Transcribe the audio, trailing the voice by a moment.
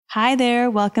Hi there.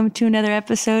 Welcome to another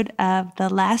episode of the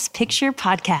Last Picture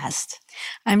Podcast.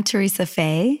 I'm Teresa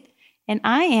Fay. And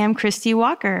I am Christy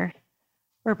Walker.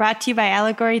 We're brought to you by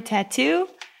Allegory Tattoo.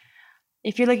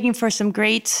 If you're looking for some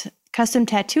great custom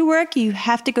tattoo work, you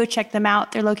have to go check them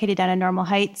out. They're located down in Normal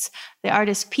Heights. The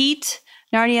artists Pete,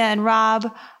 Narnia, and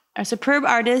Rob are superb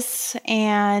artists,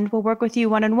 and we'll work with you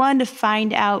one-on-one to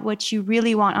find out what you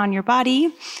really want on your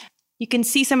body. You can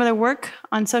see some of their work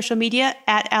on social media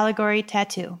at Allegory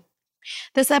Tattoo.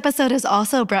 This episode is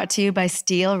also brought to you by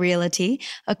Steel Realty,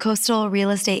 a coastal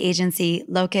real estate agency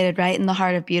located right in the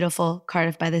heart of beautiful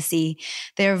Cardiff by the Sea.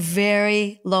 They're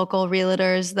very local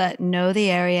realtors that know the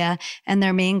area, and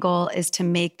their main goal is to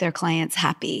make their clients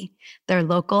happy. They're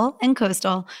local and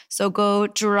coastal, so go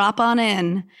drop on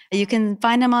in. You can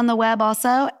find them on the web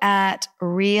also at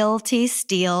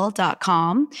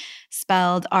realtysteel.com,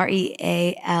 spelled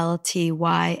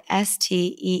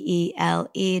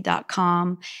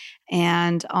REALTYSTEELE.com,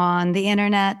 and on the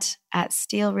internet at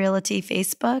Steel Realty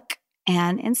Facebook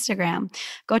and Instagram.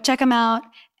 Go check them out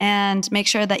and make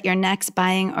sure that your next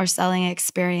buying or selling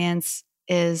experience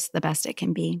is the best it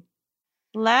can be.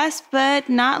 Last but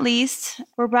not least,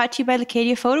 we're brought to you by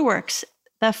Lacadia PhotoWorks,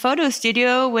 the photo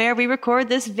studio where we record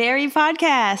this very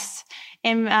podcast.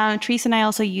 And Teresa and I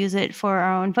also use it for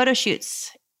our own photo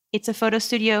shoots. It's a photo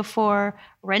studio for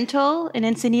rental in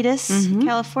Encinitas,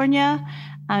 California.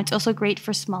 It's also great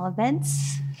for small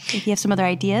events, if you have some other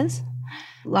ideas.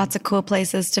 Lots of cool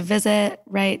places to visit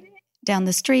right down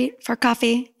the street for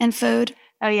coffee and food.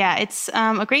 Oh, yeah. It's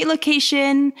a great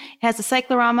location. It has a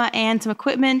cyclorama and some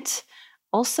equipment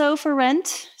also for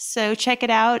rent. So check it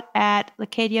out at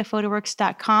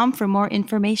lacadiaphotoworks.com for more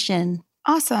information.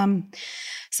 Awesome.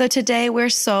 So today we're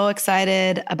so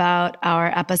excited about our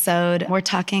episode. We're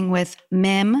talking with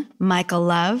Mim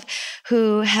Michelove,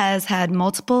 who has had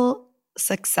multiple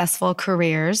successful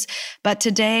careers, but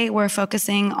today we're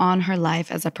focusing on her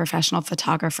life as a professional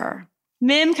photographer.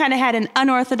 Mim kind of had an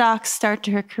unorthodox start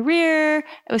to her career.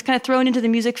 It was kind of thrown into the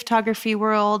music photography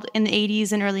world in the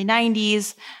 80s and early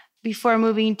 90s before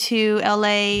moving to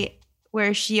LA,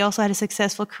 where she also had a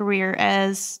successful career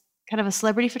as kind of a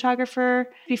celebrity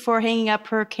photographer before hanging up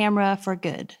her camera for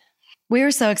good. We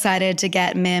were so excited to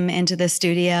get Mim into the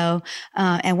studio.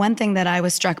 And one thing that I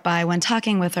was struck by when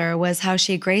talking with her was how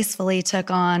she gracefully took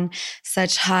on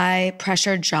such high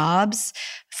pressure jobs,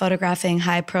 photographing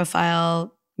high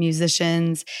profile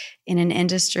musicians in an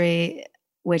industry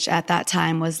which at that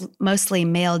time was mostly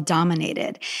male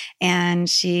dominated. And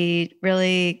she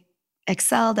really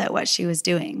excelled at what she was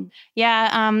doing.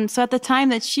 Yeah. So at the time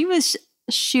that she was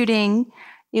shooting,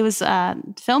 it was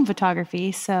film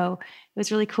photography. So it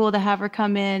was really cool to have her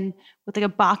come in with like a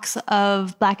box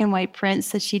of black and white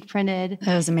prints that she'd printed.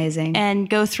 That was amazing. And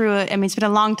go through it. I mean, it's been a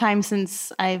long time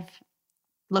since I've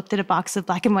looked at a box of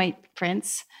black and white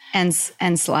prints. And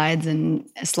slides and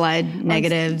slide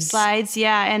negatives. Slides,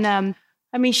 yeah. And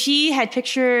I mean, she had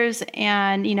pictures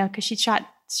and, you know, because she shot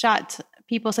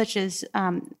people such as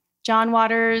John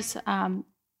Waters,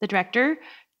 the director,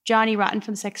 Johnny Rotten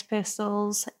from the Sex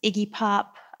Pistols, Iggy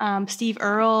Pop, Steve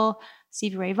Earle,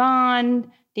 Stevie Ray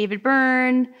Vaughan, David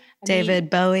Byrne, David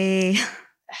Bowie.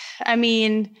 I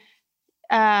mean,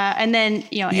 and then,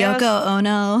 you know, Yoko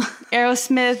Ono,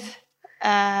 Aerosmith,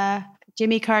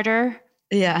 Jimmy Carter.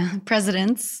 Yeah,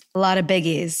 presidents. A lot of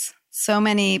biggies. So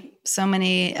many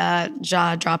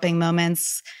jaw-dropping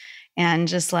moments and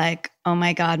just like, oh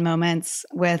my God moments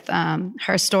with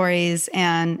her stories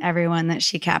and everyone that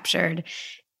she captured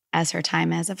as her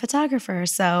time as a photographer.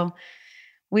 So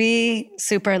we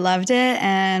super loved it,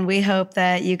 and we hope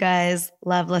that you guys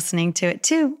love listening to it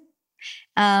too.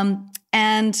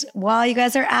 And while you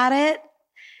guys are at it,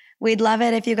 we'd love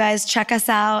it if you guys check us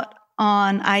out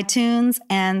on iTunes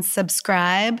and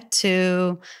subscribe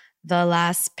to the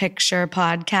Last Picture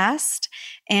Podcast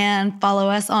and follow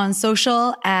us on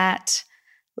social at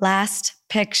Last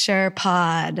Picture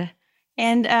Pod.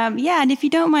 And and if you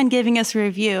don't mind giving us a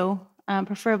review,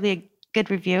 preferably a good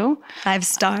review.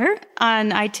 5-star.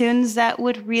 On iTunes, that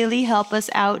would really help us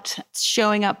out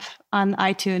showing up on the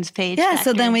iTunes page. Yeah,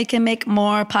 so then we can make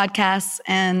more podcasts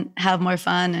and have more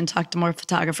fun and talk to more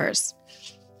photographers.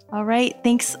 All right,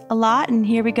 thanks a lot. And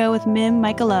here we go with Mim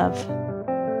Michelove.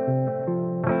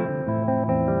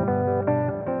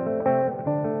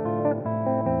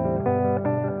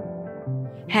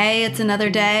 Hey, it's another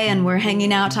day and we're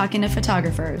hanging out talking to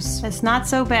photographers. It's not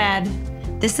so bad.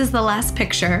 This is The Last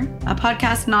Picture, a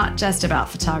podcast not just about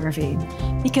photography.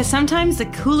 Because sometimes the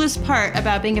coolest part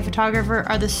about being a photographer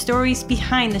are the stories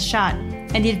behind the shot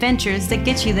and the adventures that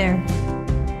get you there.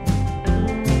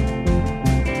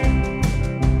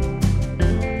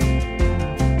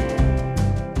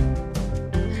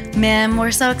 Mim, we're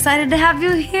so excited to have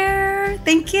you here.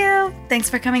 Thank you.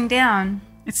 Thanks for coming down.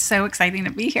 It's so exciting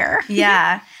to be here.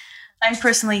 Yeah. I'm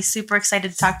personally super excited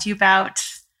to talk to you about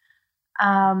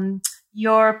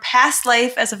your past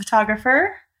life as a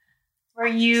photographer, where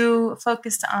you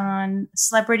focused on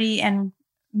celebrity and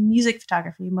music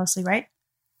photography mostly, right?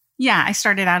 Yeah, I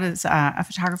started out as a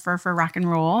photographer for rock and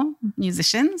roll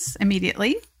musicians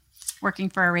immediately, working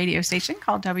for a radio station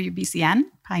called WBCN,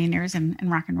 Pioneers in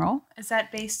Rock and Roll. Is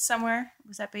that based somewhere?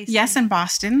 Was that based? Yes, in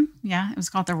Boston. Yeah, it was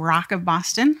called the Rock of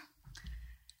Boston.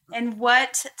 And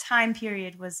what time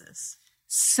period was this?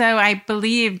 So I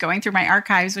believe, going through my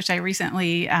archives, which I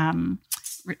recently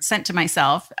sent to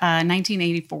myself,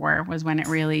 1984 was when it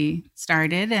really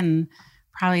started and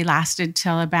probably lasted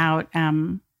till about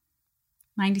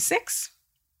 96.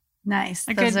 Nice.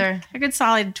 A good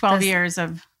solid 12 years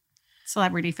of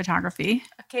celebrity photography.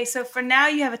 Okay, so for now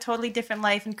you have a totally different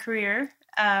life and career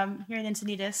here in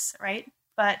Encinitas, right?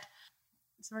 But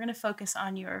so we're going to focus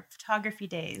on your photography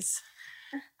days.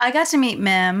 I got to meet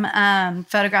Mim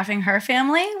photographing her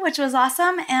family, which was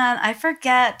awesome. And I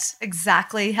forget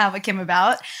exactly how it came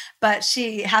about, but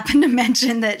she happened to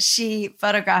mention that she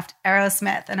photographed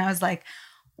Aerosmith. And I was like,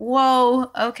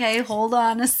 whoa, okay, hold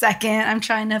on a second. I'm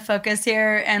trying to focus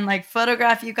here and like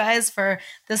photograph you guys for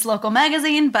this local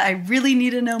magazine, but I really need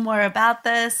to know more about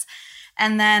this.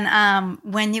 And then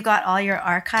when you got all your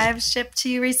archives shipped to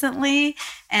you recently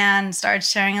and started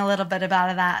sharing a little bit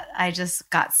about that, I just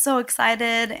got so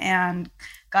excited and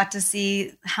got to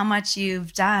see how much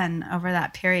you've done over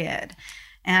that period.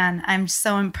 And I'm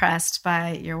so impressed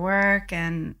by your work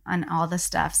and all the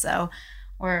stuff. So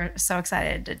we're so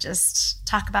excited to just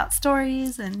talk about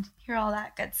stories and hear all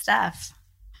that good stuff.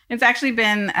 It's actually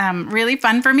been really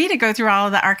fun for me to go through all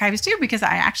of the archives too, because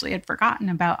I actually had forgotten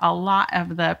about a lot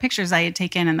of the pictures I had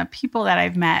taken and the people that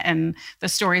I've met, and the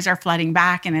stories are flooding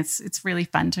back, and it's really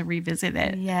fun to revisit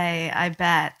it. Yay, I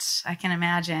bet. I can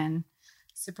imagine.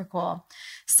 Super cool.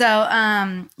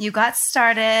 So you got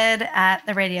started at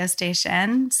the radio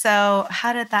station. So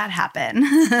how did that happen?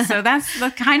 So that's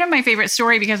kind of my favorite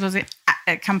story, because it was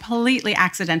a completely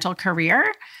accidental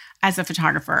career as a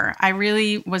photographer. I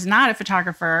really was not a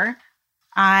photographer.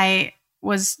 I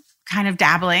was kind of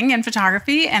dabbling in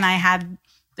photography, and I had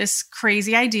this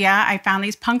crazy idea. I found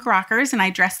these punk rockers and I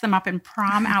dressed them up in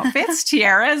prom outfits,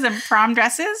 tiaras and prom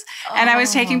dresses. And I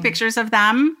was taking pictures of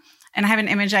them. And I have an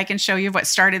image I can show you of what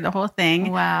started the whole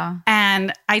thing. Wow.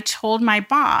 And I told my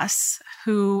boss,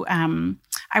 who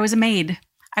I was a maid.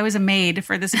 I was a maid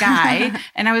for this guy.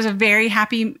 And I was very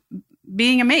happy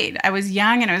being a maid. I was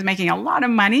young and I was making a lot of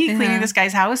money cleaning this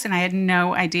guy's house, and I had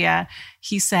no idea.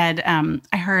 He said,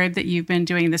 I heard that you've been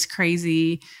doing this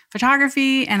crazy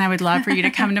photography, and I would love for you to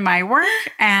come to my work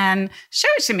and show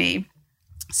it to me.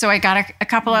 So I got a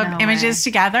couple of images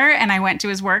together, and I went to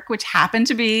his work, which happened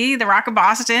to be the Rock of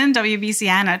Boston,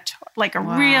 WBCN, a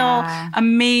real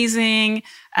amazing,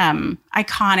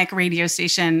 iconic radio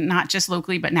station, not just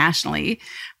locally, but nationally.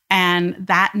 And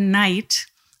that night,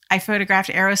 I photographed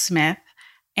Aerosmith,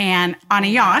 and on a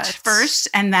yacht first,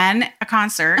 and then a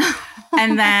concert.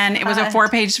 And then it was a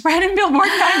 4-page spread in Billboard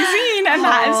magazine. And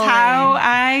that is how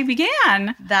I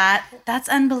began. That's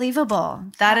unbelievable.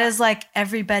 That is like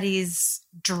everybody's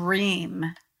dream.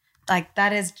 Like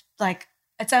that is like,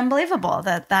 it's unbelievable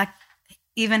that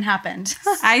even happened.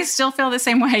 I still feel the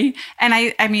same way. And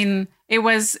I mean,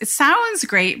 it sounds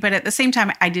great, but at the same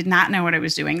time, I did not know what I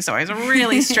was doing. So I was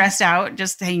really stressed out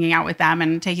just hanging out with them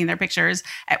and taking their pictures.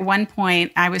 At one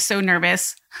point, I was so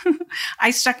nervous.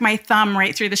 I stuck my thumb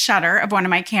right through the shutter of one of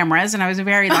my cameras, and I was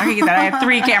very lucky that I had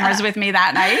 3 cameras with me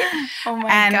that night. Oh my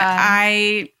God. God.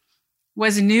 I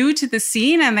was new to the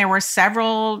scene, and there were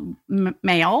several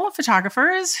male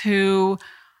photographers who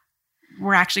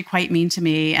were actually quite mean to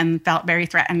me and felt very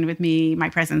threatened with my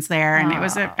presence there. And it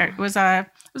was a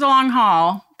long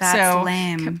haul. That's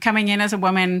lame. Coming in as a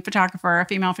woman photographer, a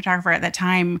female photographer at that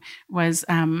time was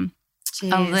a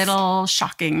little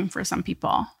shocking for some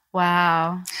people.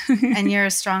 Wow. And you're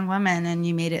a strong woman and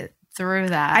you made it through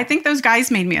that. I think those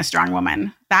guys made me a strong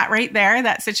woman. That right there,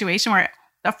 that situation where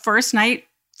the first night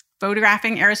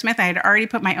photographing Aerosmith, I had already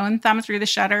put my own thumb through the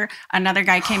shutter. Another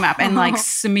guy came up and like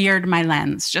smeared my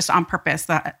lens just on purpose,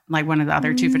 like one of the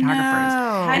other 2 photographers.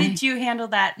 How did you handle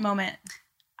that moment?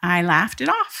 I laughed it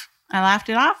off.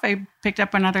 I picked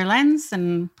up another lens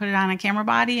and put it on a camera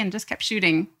body and just kept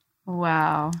shooting.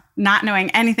 Wow. Not knowing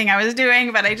anything I was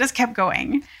doing, but I just kept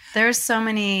going. There's so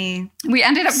many. We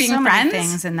ended up being friends. Many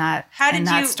things in that. How did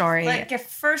that you, story? Like,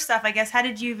 first off, I guess, how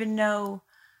did you even know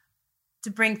to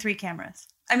bring 3 cameras?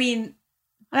 I mean,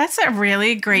 That's a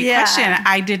really great question.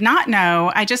 I did not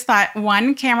know. I just thought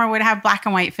one camera would have black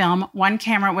and white film, one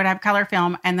camera would have color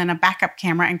film, and then a backup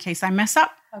camera in case I mess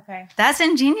up. Okay. That's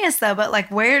ingenious though, but like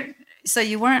so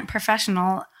you weren't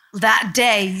professional that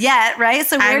day yet, right?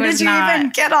 So where did you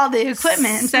even get all the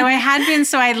equipment? So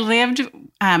I lived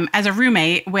as a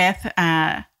roommate with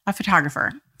a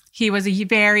photographer. He was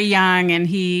very young and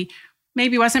he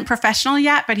maybe wasn't professional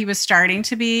yet, but he was starting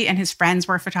to be, and his friends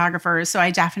were photographers. So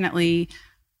I definitely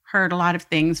heard a lot of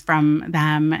things from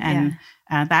them, and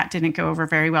that didn't go over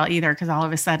very well either, because all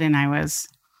of a sudden I was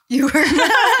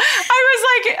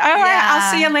like,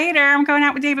 I'll see you later. I'm going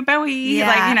out with David Bowie. Yeah.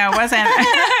 Like, it wasn't.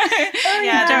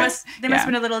 They must have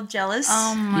been a little jealous.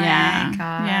 Oh my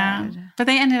God. Yeah. But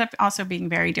they ended up also being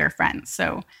very dear friends.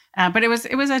 So, but it was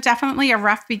definitely a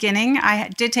rough beginning. I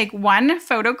did take one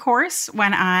photo course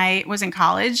when I was in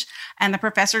college, and the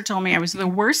professor told me I was the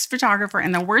worst photographer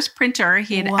and the worst printer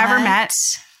he had ever met.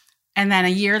 And then a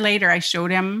year later, I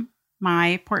showed him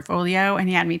my portfolio and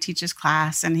he had me teach his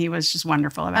class, and he was just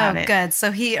wonderful about it. Oh, good.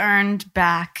 So he earned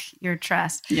back your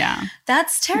trust. Yeah.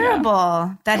 That's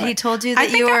terrible that he told you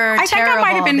that you were terrible. I think I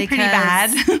might have been pretty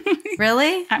bad.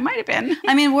 Really? I might have been.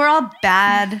 I mean, we're all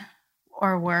bad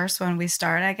or worse when we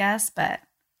start, I guess. But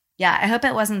yeah, I hope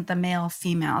it wasn't the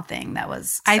male-female thing that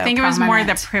was so I think it was more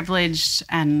prominent. the privileged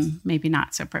and maybe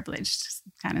not so privileged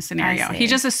kind of scenario. He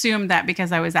just assumed that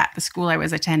because I was at the school I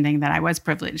was attending that I was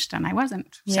privileged, and I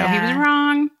wasn't. So he was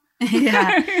wrong.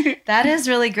 Yeah, that is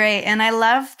really great. And I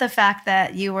love the fact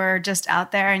that you were just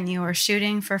out there and you were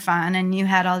shooting for fun, and you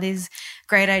had all these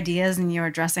great ideas, and you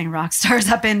were dressing rock stars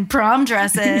up in prom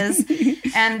dresses.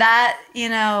 And that,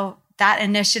 that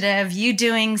initiative, you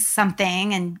doing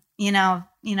something, and,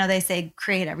 they say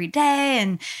create every day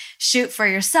and shoot for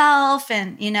yourself,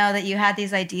 and, that you had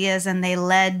these ideas and they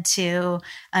led to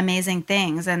amazing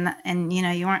things. And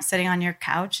you weren't sitting on your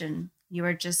couch, and you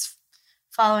were just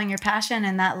following your passion,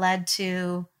 and that led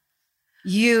to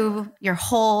your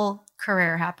whole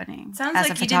career happening. Sounds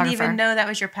like you didn't even know that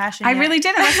was your passion. I really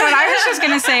didn't. That's what I was just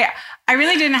going to say. I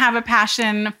really didn't have a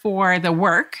passion for the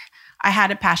work. I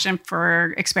had a passion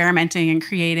for experimenting and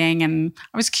creating, and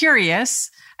I was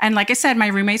curious. And like I said, my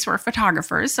roommates were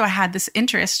photographers, so I had this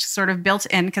interest sort of built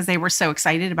in because they were so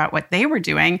excited about what they were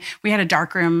doing. We had a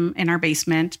dark room in our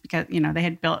basement because, they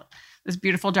had built this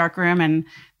beautiful dark room, and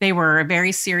they were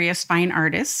very serious, fine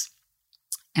artists.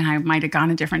 And I might have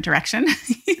gone a different direction.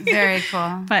 Very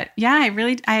cool. But yeah,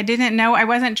 I didn't know. I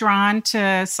wasn't drawn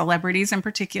to celebrities in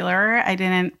particular. I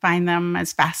didn't find them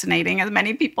as fascinating as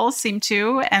many people seem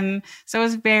to. And so it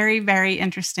was very, very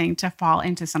interesting to fall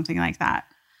into something like that.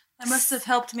 That must have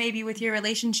helped maybe with your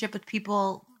relationship with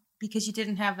people, because you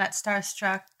didn't have that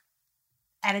starstruck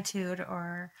attitude.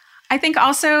 Or I think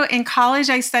also in college,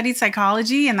 I studied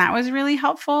psychology, and that was really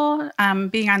helpful,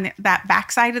 being on that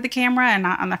back side of the camera and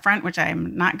not on the front, which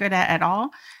I'm not good at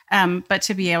all. But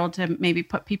to be able to maybe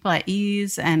put people at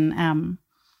ease. And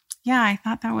I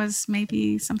thought that was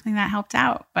maybe something that helped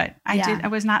out. But I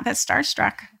was not that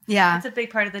starstruck. Yeah. It's a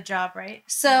big part of the job, right?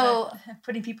 So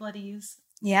putting people at ease.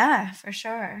 Yeah, for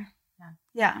sure.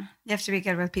 Yeah. You have to be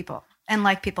good with people and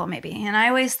like people maybe. And I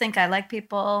always think I like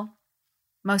people,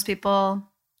 most people,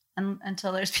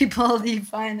 until there's people that you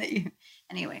find that you,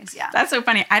 anyways, yeah. That's so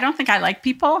funny. I don't think I like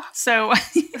people. So,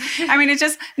 I mean, it's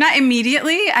just not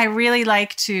immediately. I really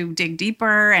like to dig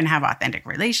deeper and have authentic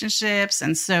relationships.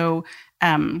 And so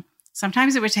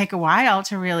sometimes it would take a while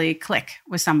to really click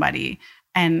with somebody.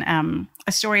 And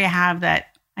a story I have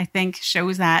that I think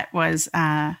shows that was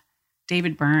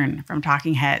David Byrne from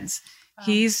Talking Heads.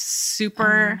 He's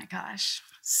super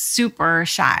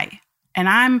shy. And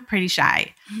I'm pretty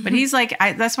shy, but he's like,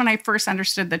 that's when I first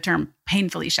understood the term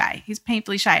painfully shy. He's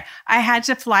painfully shy. I had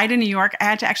to fly to New York. I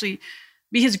had to actually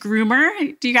be his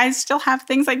groomer. Do you guys still have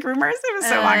things like groomers? It was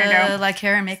so long ago. Like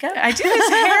hair and makeup? I did his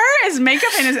hair, his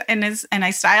makeup, and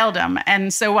I styled him.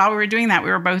 And so while we were doing that, we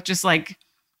were both just like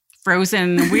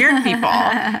frozen weird people.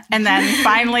 And then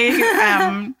finally,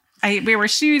 we were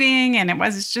shooting, and it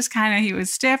was just kind of, he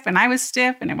was stiff and I was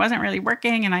stiff, and it wasn't really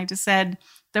working. And I just said,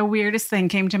 the weirdest thing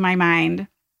came to my mind.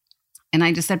 And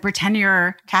I just said, pretend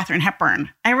you're Katharine Hepburn.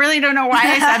 I really don't know why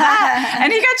I said that.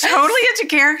 And he got totally into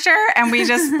character, and we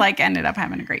just ended up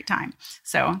having a great time.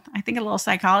 So I think a little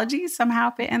psychology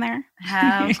somehow fit in there.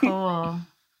 How cool.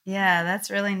 Yeah, that's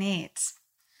really neat.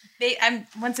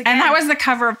 Once again, and that was the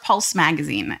cover of Pulse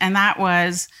magazine. And that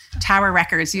was Tower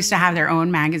Records used to have their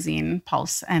own magazine,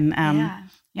 Pulse. And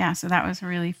so that was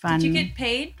really fun. Did you get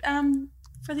paid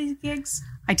for these gigs?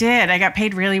 I did. I got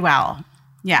paid really well.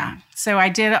 Yeah. So I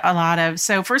did a lot of,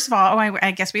 so first of all,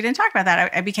 I guess we didn't talk about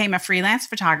that. I became a freelance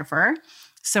photographer.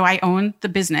 So I owned the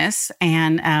business.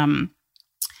 And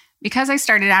because I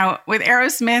started out with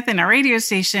Aerosmith and a radio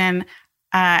station,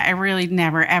 I really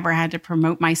never, ever had to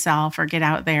promote myself or get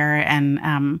out there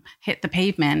and hit the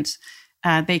pavement.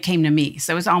 They came to me.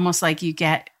 So it was almost like you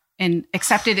get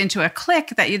accepted into a clique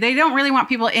that they don't really want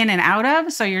people in and out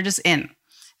of. So you're just in.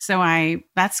 So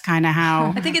that's kind of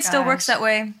how. I think it still works that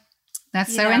way.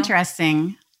 That's so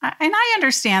interesting. And I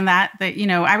understand that,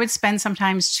 I would spend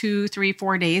sometimes 2, 3,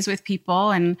 4 days with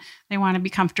people and they want to be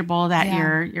comfortable that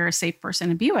you're a safe person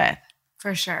to be with.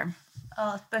 For sure.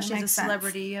 Especially as a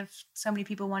celebrity, you have so many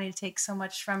people wanting to take so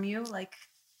much from you, like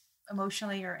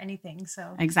emotionally or anything.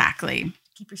 So exactly.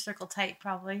 Keep your circle tight,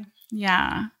 probably.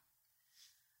 Yeah.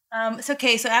 So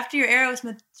after your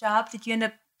Aerosmith job, did you end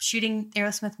up shooting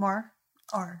Aerosmith more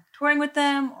or touring with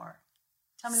them, or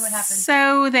tell me what happened?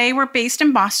 So they were based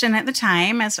in Boston at the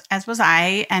time, as was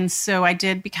I. And so I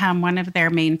did become one of their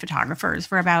main photographers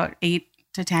for about 8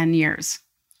 to 10 years.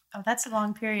 Oh, that's a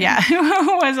long period. Yeah,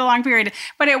 it was a long period.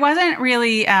 But it wasn't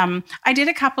really, I did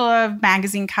a couple of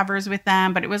magazine covers with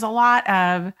them, but it was a lot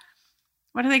of,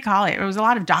 what do they call it? It was a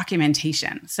lot of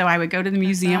documentation. So I would go to the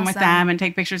museum with them and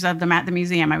take pictures of them at the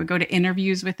museum. I would go to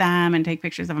interviews with them and take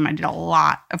pictures of them. I did a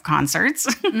lot of concerts,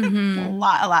 a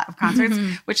lot of concerts,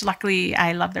 which luckily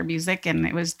I love their music and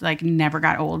it was like never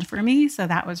got old for me. So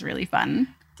that was really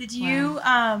fun. Did you,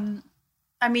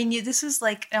 this is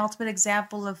like an ultimate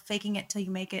example of faking it till you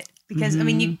make it. Because,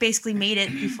 you basically made it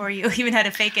before you even had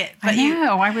to fake it. But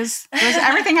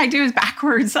everything I do is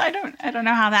backwards. I don't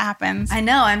know how that happens. I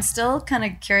know. I'm still kind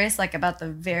of curious, about the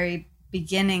very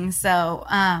beginning. So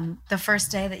the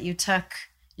first day that you took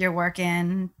your work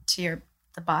in to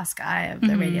the boss guy of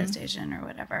the radio station or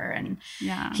whatever, and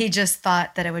he just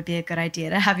thought that it would be a good idea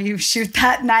to have you shoot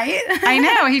that night. I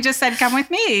know. He just said, come with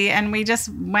me. And we just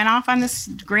went off on this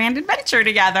grand adventure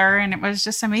together. And it was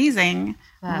just amazing.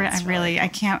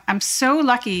 I'm so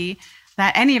lucky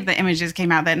that any of the images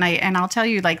came out that night. And I'll tell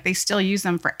you, they still use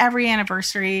them for every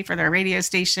anniversary for their radio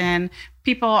station.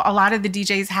 A lot of the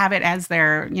DJs have it as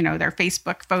their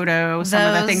Facebook photo,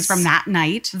 some of the things from that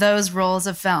night. Those rolls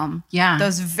of film. Yeah.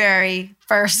 Those very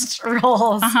first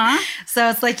rolls. So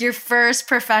it's like your first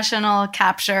professional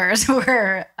captures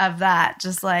were of that.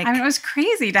 Just it was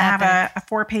crazy to have a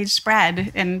 4-page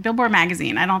spread in Billboard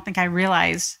magazine. I don't think I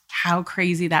realized how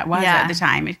crazy that was at the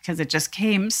time because it just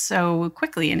came so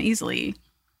quickly and easily.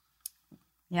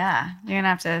 Yeah. You're going to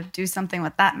have to do something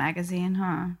with that magazine,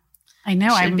 huh? I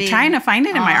know. I'm trying to find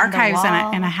it in my archives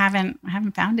and I haven't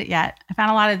found it yet. I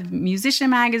found a lot of Musician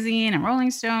magazine and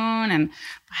Rolling Stone and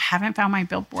I haven't found my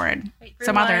Billboard.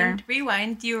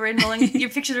 Rewind. You were in your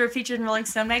pictures were featured in Rolling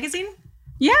Stone magazine?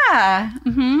 Yeah.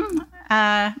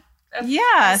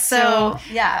 Yeah.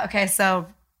 Okay. So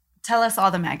tell us all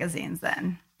the magazines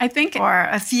then. I think, or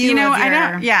a few. So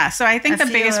I think the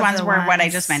biggest ones were what I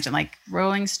just mentioned, like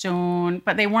Rolling Stone,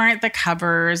 but they weren't the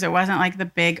covers. It wasn't like the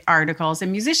big articles.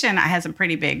 And Musician, I had some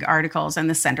pretty big articles in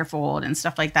the centerfold and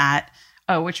stuff like that.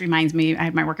 Oh, which reminds me, I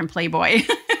had my work in Playboy.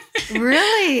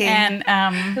 Really? And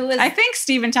I think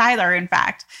Steven Tyler, in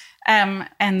fact. And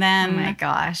then, oh my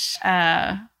gosh.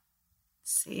 Let's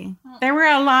see, there were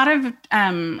a lot of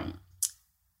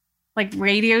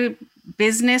radio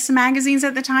business magazines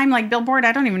at the time, like Billboard.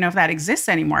 I don't even know if that exists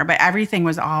anymore, but everything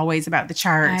was always about the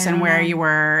charts and where you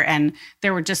were. And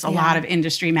there were just a lot of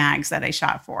industry mags that I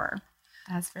shot for.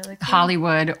 That's really cool.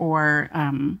 Hollywood or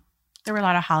there were a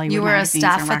lot of Hollywood. You were a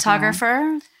staff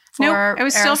photographer? No, it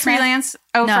was still freelance.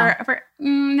 No,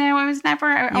 it was never.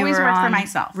 I always worked for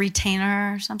myself.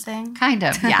 Retainer or something? Kind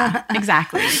of, yeah,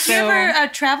 exactly. Do you ever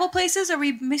travel places, or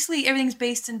mostly everything's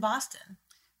based in Boston?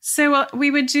 So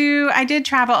I did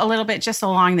travel a little bit just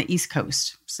along the East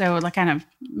Coast. So kind of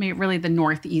really the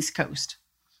Northeast coast.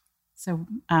 So,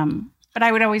 but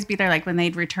I would always be there when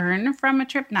they'd return from a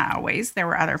trip. Not always. There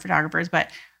were other photographers,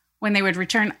 but when they would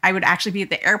return, I would actually be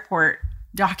at the airport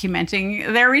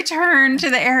documenting their return to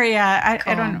the area. I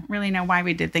don't really know why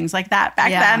we did things like that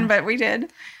back then, but we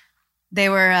did. They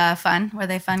were fun. Were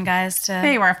they fun guys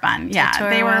They were fun. Yeah.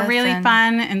 They were really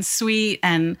fun and sweet,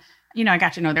 and I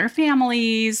got to know their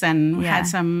families and had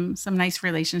some nice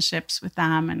relationships with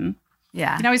them. And,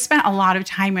 I spent a lot of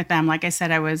time with them. Like I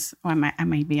said, I was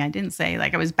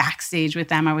backstage with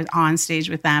them. I was on stage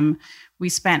with them. We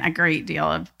spent a great deal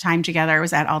of time together. I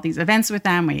was at all these events with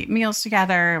them. We ate meals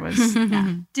together. It was,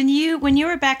 when you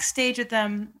were backstage with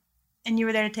them, and you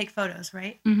were there to take photos,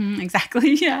 right? Mm-hmm,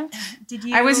 exactly, yeah.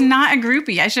 I was not a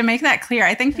groupie. I should make that clear.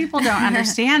 I think people don't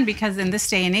understand because in this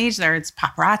day and age, it's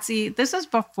paparazzi. This was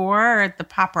before the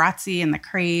paparazzi and the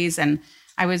craze. And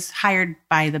I was hired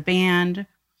by the band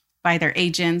by their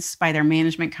agents, by their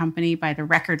management company, by the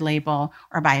record label,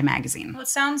 or by a magazine. Well, it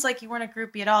sounds like you weren't a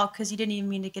groupie at all because you didn't even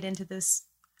mean to get into this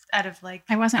out of like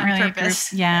I wasn't really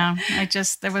purpose. a group. Yeah.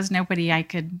 There was nobody I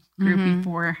could groupie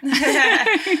for.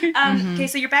 Okay,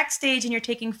 so you're backstage and you're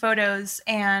taking photos,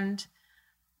 and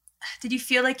did you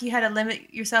feel like you had to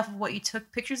limit yourself of what you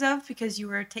took pictures of because you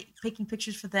were taking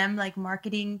pictures for them, like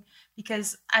marketing?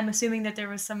 Because I'm assuming that there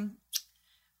was some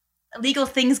illegal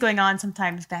things going on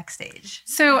sometimes backstage.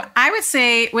 So I would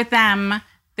say with them,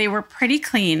 they were pretty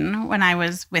clean when I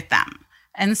was with them.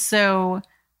 And so,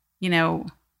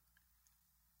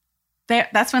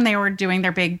 that's when they were doing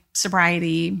their big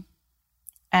sobriety.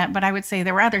 But I would say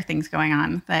there were other things going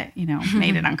on that,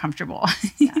 made it uncomfortable.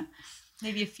 Yeah.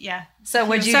 Maybe So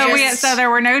would you so there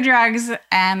were no drugs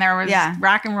and there was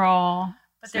rock and roll.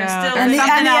 But there's still and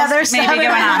something the else other maybe stuff.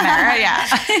 going on there.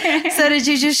 Yeah. So did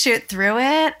you just shoot through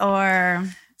it or?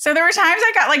 So there were times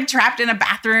I got like trapped in a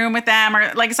bathroom with them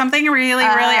or like something really,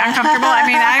 really uncomfortable. I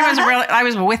mean, I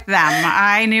was with them.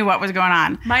 I knew what was going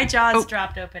on. My jaw's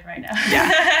dropped open right now.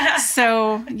 Yeah.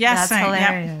 So yes. That's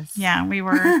hilarious. Yeah.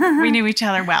 We knew each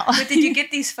other well. But did you get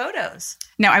these photos?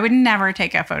 No, I would never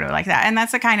take a photo like that. And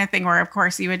that's the kind of thing where, of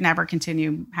course, you would never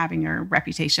continue having your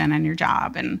reputation and your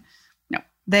job. And no.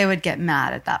 They would get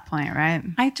mad at that point, right?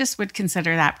 I just would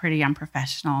consider that pretty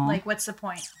unprofessional. Like, what's the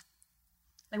point?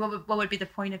 Like, what would be the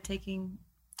point of taking?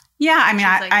 Yeah, I mean,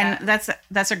 like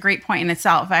that's a great point in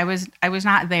itself. I was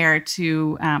not there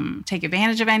to take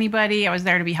advantage of anybody. I was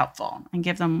there to be helpful and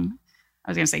give them. I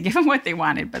was going to say give them what they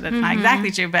wanted, but that's not exactly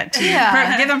true. But to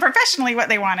give them professionally what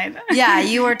they wanted. Yeah,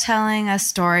 you were telling a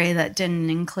story that didn't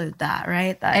include that,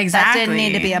 right? That didn't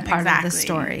need to be a part of the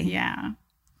story. Yeah,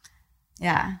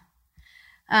 yeah.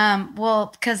 Well,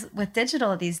 because with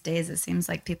digital these days, it seems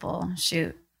like people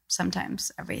shoot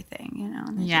sometimes everything,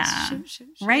 They just shoot.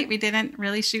 Right. We didn't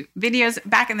really shoot videos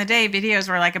back in the day. Videos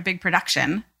were like a big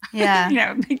production.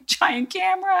 Yeah. Big giant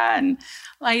camera and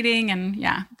lighting, and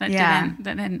that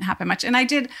didn't happen much. And I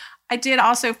did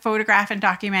also photograph and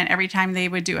document every time they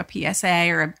would do a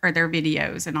PSA or their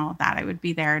videos and all of that. I would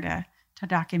be there to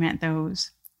document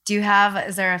those.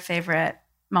 Is there a favorite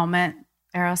moment,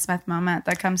 Aerosmith moment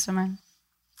that comes to mind?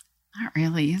 Not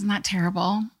really. Isn't that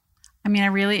terrible? I mean, I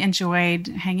really enjoyed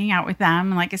hanging out with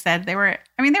them. Like I said, they were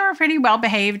pretty well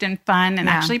behaved and fun and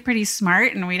actually pretty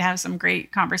smart. And we'd have some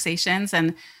great conversations.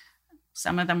 And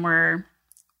some of them were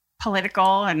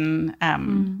political. And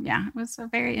it was a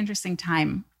very interesting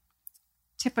time.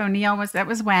 Tip O'Neill was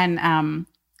when,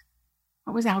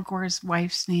 what was Al Gore's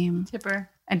wife's name? Tipper.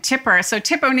 And Tipper. So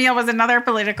Tip O'Neill was another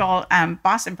political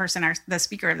Boston person, the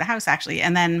Speaker of the House, actually.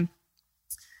 And then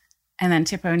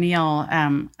Tip O'Neill.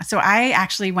 So I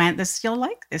actually went, you'll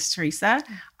like this, Teresa.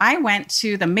 I went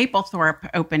to the Maplethorpe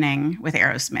opening with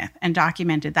Aerosmith and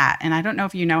documented that. And I don't know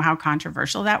if you know how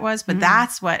controversial that was, but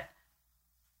that's what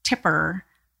Tipper,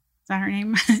 is that her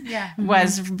name? Yeah.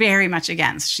 was very much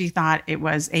against. She thought it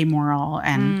was amoral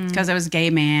and because it was a gay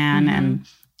man and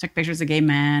took pictures of gay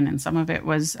men. And some of it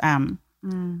was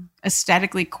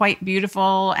aesthetically quite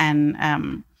beautiful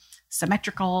and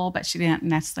symmetrical, but she didn't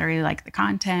necessarily like the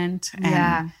content.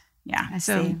 And I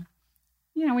so see.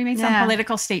 We made some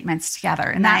political statements together,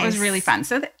 and that was really fun.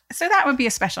 So that would be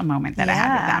a special moment that I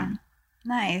had with them.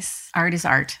 Nice. Art is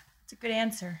art. It's a good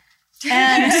answer.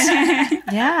 And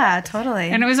yeah, totally.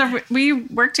 And we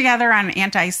worked together on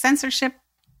anti-censorship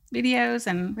videos,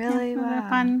 and really it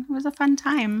was a fun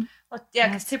time. Well, yeah,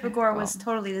 because Tipper Gore was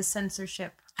totally the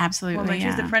censorship. Absolutely, woman. She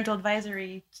was the parental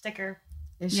adviry sticker.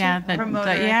 Yeah,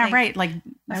 promoter, right. Like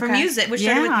for music, which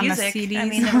started with music. CDs. I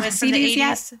mean, it was from the 80s.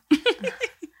 Yes. I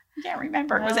can't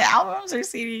remember. Was it albums or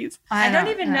CDs? I don't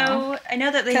even know. I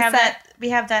know that we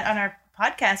have that on our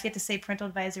podcast. We have to say parental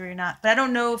advisory or not, but I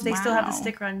don't know if they still have the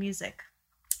sticker on music.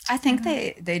 I think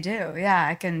they do. Yeah,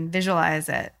 I can visualize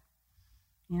it.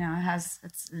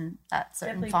 It's in that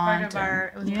certain font. It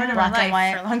was part of our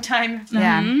life for a long time.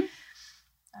 Yeah.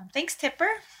 Thanks, Tipper.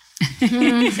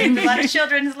 Saved a lot of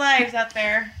children's lives out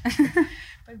there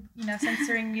by,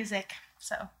 censoring music.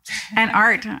 So and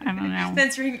art, I don't know.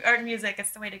 Censoring art and music, it's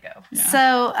the way to go. Yeah.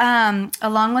 So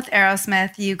along with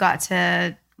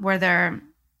Aerosmith, were there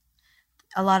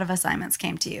a lot of assignments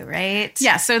came to you, right?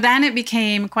 Yeah. So then it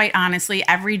became, quite honestly,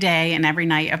 every day and every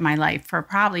night of my life for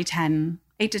probably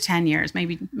 8 to 10 years,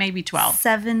 maybe 12.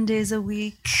 7 days a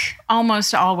week.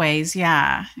 Almost always.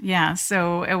 Yeah. Yeah.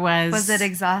 So it was. Was it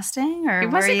exhausting or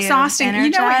it was exhausting. You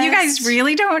know what you guys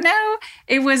really don't know?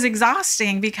 It was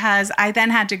exhausting because I then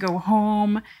had to go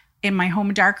home in my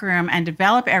home darkroom and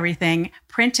develop everything,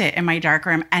 print it in my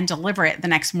darkroom and deliver it the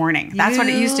next morning. That's what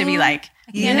it used to be like.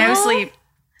 No sleep.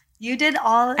 You did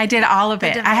all. I did all of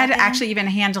it. I had to developing? actually even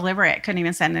hand deliver it. Couldn't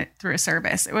even send it through a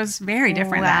service. It was very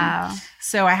different then.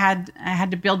 So I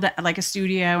had to build like a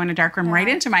studio and a darkroom right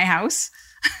into my house.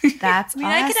 That's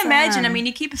I can imagine. I mean,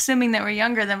 you keep assuming that we're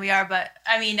younger than we are, but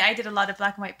I mean, I did a lot of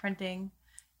black and white printing,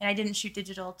 and I didn't shoot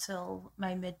digital till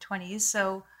my mid-20s.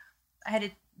 So I had to,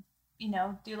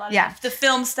 do a lot of the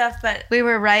film stuff. But we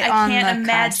were right on the I can't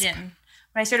imagine. cusp.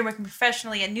 When I started working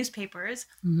professionally at newspapers,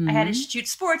 I had to shoot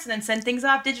sports and then send things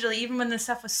off digitally, even when the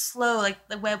stuff was slow. Like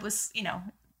the web was, it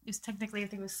was technically, I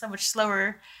think it was so much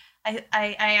slower.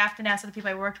 I often ask the people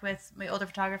I worked with, my older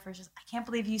photographers, just, I can't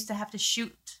believe you used to have to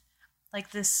shoot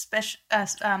like this special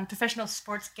professional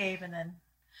sports game and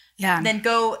then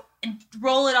go and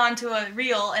roll it onto a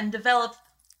reel and develop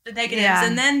the negatives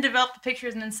and then develop the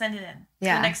pictures and then send it in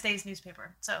to the next day's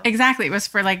newspaper. So exactly, it was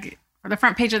for the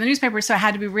front page of the newspaper, so it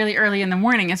had to be really early in the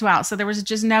morning as well. So there was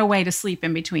just no way to sleep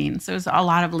in between. So it was a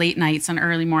lot of late nights and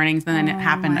early mornings, and then it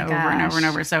happened over and over and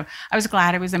over. So I was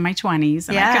glad I was in my 20s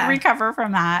and I could recover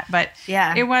from that. But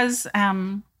it was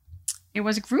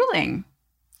grueling.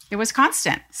 It was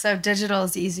constant. So digital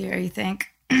is easier, you think?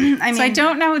 I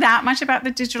don't know that much about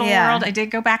the digital world. I did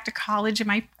go back to college in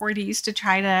my 40s to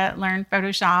try to learn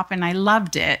Photoshop, and I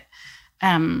loved it.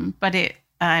 But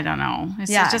I don't know.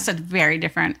 It's just a very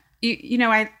different.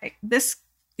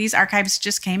 These archives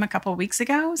just came a couple of weeks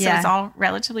ago, so it's all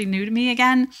relatively new to me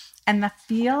again. And the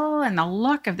feel and the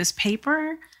look of this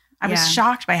paper, I was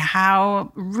shocked by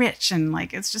how rich and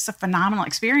it's just a phenomenal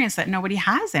experience that nobody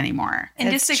has anymore. And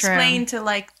just explain to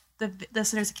the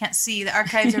listeners that can't see, the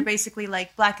archives are basically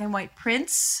like black and white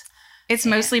prints. It's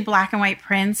mostly black and white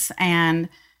prints, and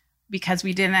because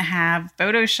we didn't have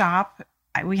Photoshop,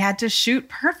 we had to shoot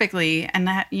perfectly, and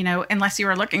that, unless you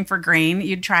were looking for grain,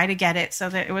 you'd try to get it so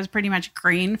that it was pretty much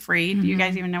grain free. Do you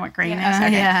guys even know what grain is?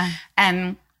 Okay. Yeah.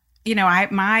 And,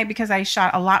 because I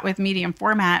shot a lot with medium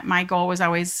format, my goal was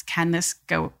always, can this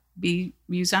be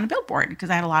used on a billboard?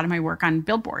 Because I had a lot of my work on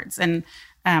billboards. And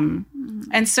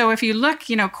so if you look,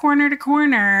 corner to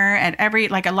corner at every,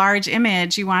 a large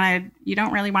image, you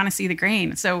don't really want to see the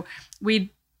grain. So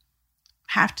we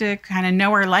have to kind of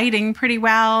know our lighting pretty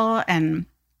well, and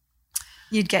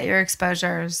you'd get your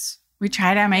exposures. We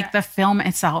try to make the film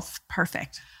itself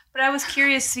perfect. But I was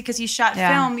curious because you shot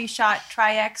film, you shot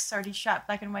Tri-X, or you shot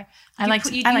black and white. I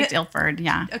liked Ilford,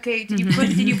 yeah. Okay, did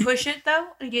you push it though?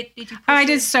 Did you push I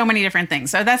did so many different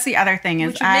things. So that's the other thing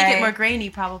is which would make it more grainy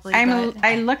probably.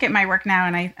 I look at my work now,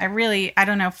 and I really, I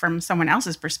don't know from someone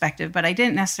else's perspective, but I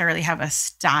didn't necessarily have a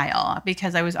style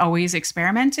because I was always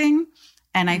experimenting,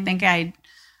 and I think I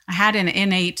had an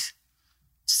innate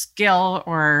skill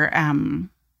or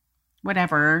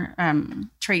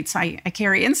traits I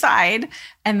carry inside.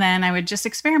 And then I would just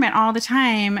experiment all the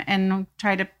time and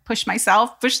try to push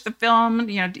the film,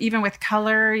 even with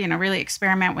color, really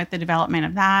experiment with the development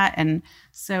of that. And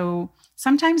so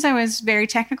sometimes I was very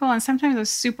technical, and sometimes I was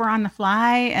super on the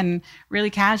fly and really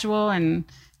casual, and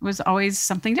it was always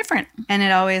something different. And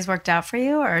it always worked out for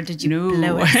you, or did you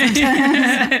blow it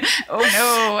sometimes? Oh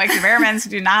no, experiments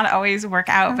do not always work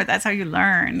out, but that's how you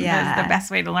learn. That's the best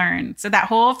way to learn. So that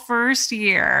whole first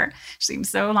year, which seems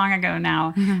so long ago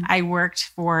now, I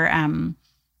worked for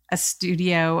a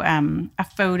studio, a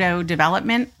photo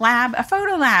development lab, a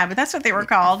photo lab. That's what they were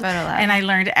called. Photo lab. And I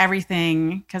learned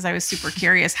everything because I was super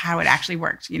curious how it actually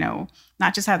worked,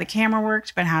 not just how the camera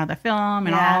worked, but how the film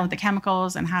and all of the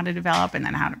chemicals and how to develop and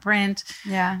then how to print.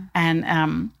 Yeah.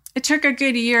 And it took a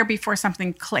good year before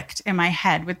something clicked in my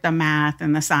head with the math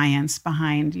and the science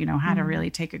behind, how to really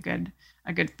take a good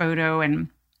photo. And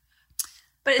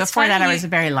but before that, I was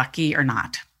very lucky or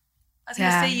not. I was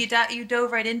going to say you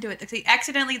dove right into it. Like,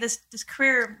 accidentally, this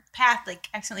career path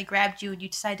accidentally grabbed you, and you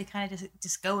decided to kind of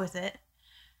just go with it.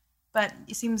 But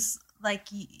it seems like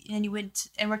you went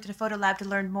and worked at a photo lab to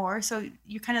learn more. So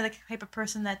you're kind of the type of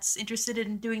person that's interested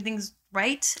in doing things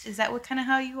right. Is that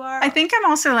how you are? I think I'm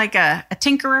also like a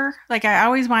tinkerer. I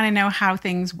always want to know how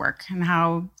things work and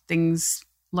how things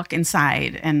look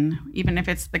inside. And even if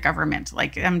it's the government,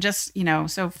 I'm just,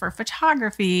 so for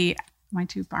photography, am I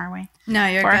too far away? No,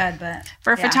 you're good. But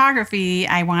for photography,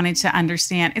 I wanted to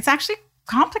understand. It's actually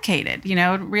complicated,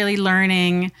 really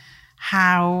learning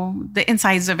how the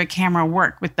insides of a camera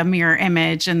work with the mirror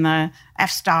image and the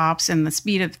f-stops and the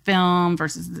speed of the film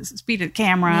versus the speed of the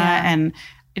camera. Yeah. And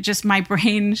it just, my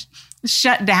brain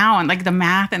shut down, the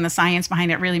math and the science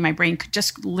behind it. Really, my brain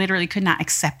literally could not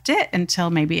accept it until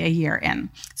maybe a year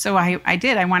in. So I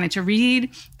did. I wanted to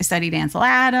read. I studied Ansel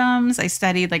Adams. I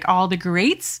studied all the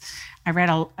greats. I read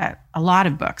a lot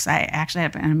of books. I actually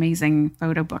have an amazing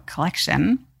photo book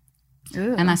collection.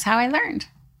 Ooh. And that's how I learned.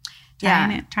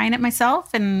 trying it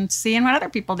myself and seeing what other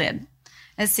people did.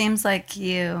 It seems like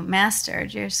you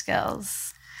mastered your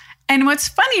skills. And what's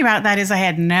funny about that is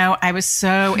I was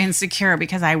so insecure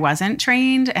because I wasn't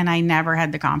trained and I never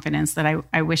had the confidence that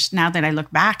I wish. Now that I look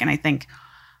back and I think,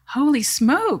 holy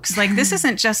smokes, like this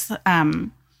isn't just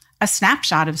a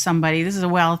snapshot of somebody. This is a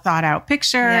well thought out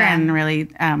picture and really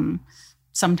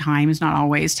sometimes, not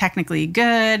always, technically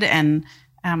good. And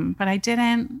but I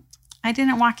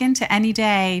didn't walk into any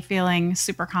day feeling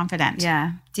super confident.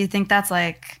 Yeah. Do you think that's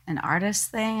like an artist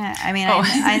thing? I mean,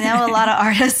 I know a lot of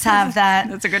artists have that.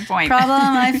 That's a good point. Problem.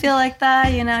 I feel like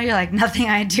that, you're like, nothing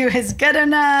I do is good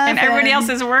enough. And everybody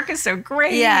else's work is so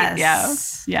great.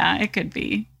 Yes. Yeah, it could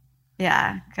be.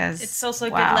 Yeah, because it's also a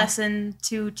good lesson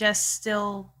to just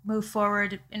still move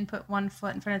forward and put one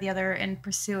foot in front of the other and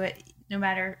pursue it, no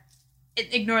matter,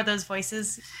 ignore those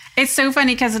voices. It's so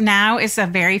funny because now it's a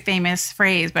very famous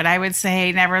phrase, but I would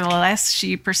say, nevertheless,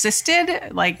 she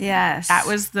persisted. Like, yes, that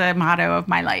was the motto of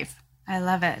my life. I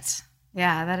love it.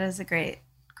 Yeah, that is a great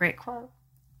quote.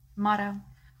 Motto.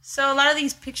 So a lot of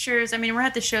these pictures, I mean, we're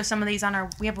going to have to show some of these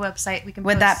we have a website we can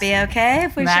Would post. that be okay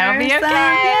if we share That would be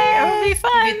okay. It would be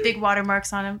fun. With big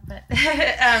watermarks on them. But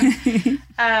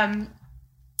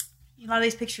a lot of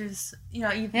these pictures,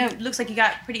 it looks like you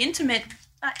got pretty intimate.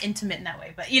 Not intimate in that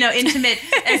way, but, intimate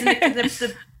as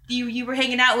in you were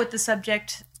hanging out with the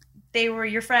subject. They were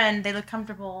your friend. They looked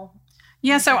comfortable.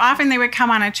 Yeah, so often they would come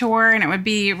on a tour and it would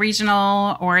be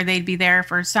regional or they'd be there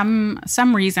for some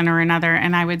reason or another.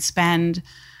 And I would spend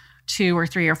 2 or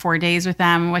 3 or 4 days with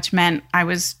them, which meant I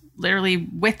was literally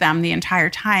with them the entire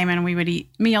time and we would eat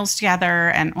meals together.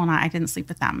 And I didn't sleep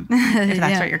with them, if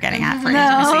that's what you're getting at for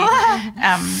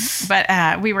intimacy.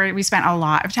 But we spent a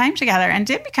lot of time together and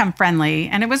did become friendly.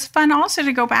 And it was fun also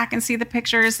to go back and see the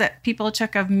pictures that people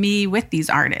took of me with these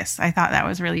artists. I thought that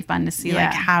was really fun to see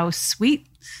like how sweet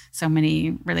so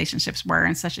many relationships were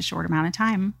in such a short amount of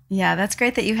time. Yeah, that's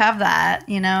great that you have that.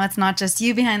 It's not just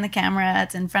you behind the camera,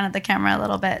 it's in front of the camera a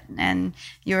little bit. And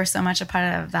you were so much a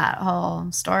part of that whole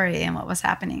story and what was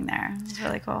happening there. It was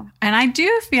really cool. And I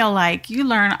do feel like you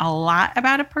learn a lot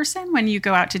about a person when you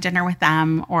go out to dinner with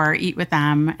them or eat with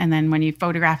them. And then when you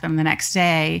photograph them the next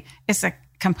day, it's a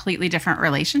completely different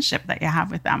relationship that you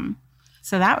have with them.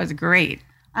 So that was great.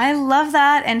 I love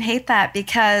that and hate that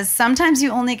because sometimes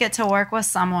you only get to work with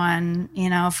someone,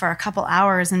 for a couple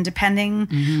hours, and depending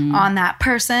on that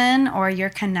person or your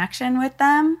connection with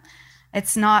them, you're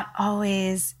not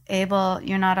always able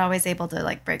to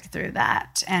like break through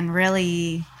that and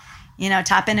really,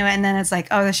 tap into it. And then it's like,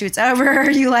 oh, the shoot's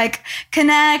over. You like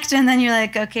connect and then you're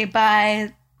like, okay,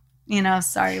 bye.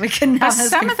 Sorry, we couldn't have this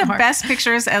Some before. of the best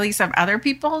pictures, at least of other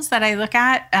people's that I look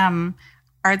at,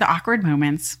 are the awkward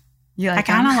moments. I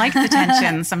kind of like the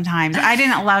tension sometimes. I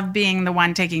didn't love being the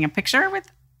one taking a picture with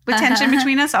tension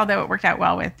between us, although it worked out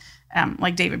well with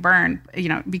like David Byrne,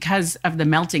 because of the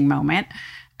melting moment.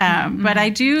 But I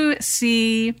do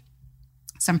see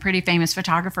some pretty famous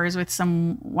photographers with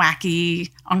some wacky,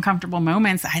 uncomfortable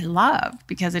moments I love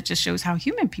because it just shows how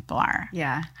human people are.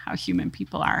 Yeah. How human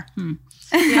people are.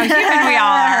 How human we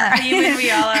all are. Human we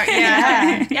all are.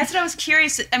 Yeah. That's what I was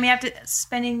curious. I mean, after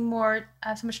spending so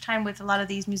much time with a lot of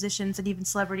these musicians and even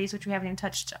celebrities, which we haven't even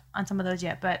touched on some of those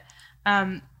yet, but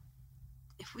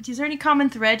is there any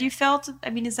common thread you felt? I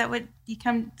mean, is that what you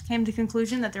came to the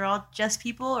conclusion that they're all just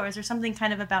people, or is there something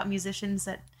kind of about musicians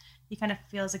that you kind of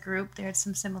feel as a group there had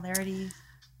some similarities?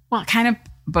 Well, kind of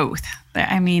both.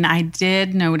 I mean, I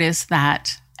did notice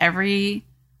that every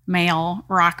male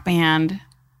rock band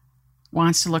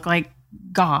wants to look like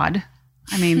God.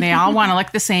 I mean, they all want to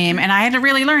look the same. And I had to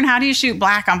really learn, how do you shoot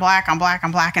black on black on black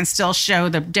on black and still show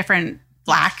the different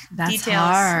black details?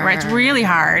 Where it's really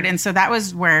hard. And so that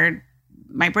was where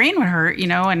my brain would hurt,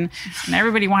 and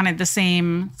everybody wanted the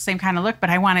same kind of look, but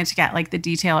I wanted to get like the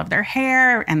detail of their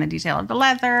hair and the detail of the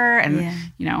leather. And,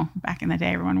 back in the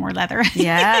day, everyone wore leather.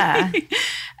 Yeah.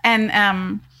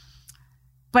 And,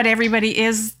 but everybody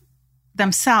is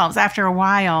themselves after a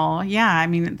while. Yeah. I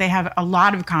mean, they have a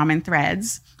lot of common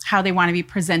threads, how they want to be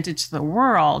presented to the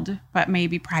world, but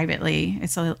maybe privately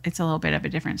it's a little bit of a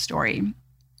different story.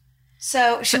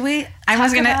 So should we? I'm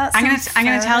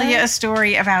gonna tell you a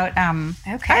story about.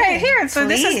 Okay. All right, here. So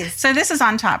please. this is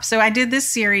on top. So I did this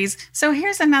series. So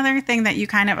here's another thing that you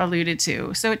kind of alluded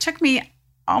to. So it took me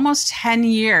almost 10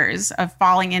 years of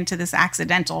falling into this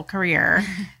accidental career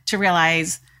to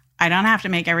realize I don't have to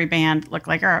make every band look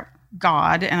like a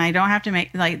God, and I don't have to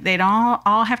make they don't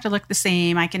all have to look the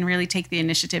same. I can really take the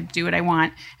initiative, do what I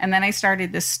want. And then I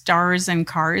started this Stars and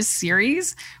Cars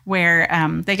series where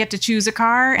they get to choose a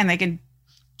car and they can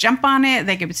jump on it,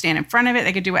 they could stand in front of it,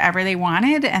 they could do whatever they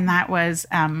wanted. And that was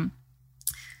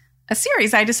a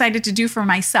series I decided to do for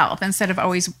myself instead of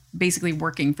always basically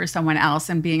working for someone else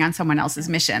and being on someone else's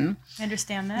mission. I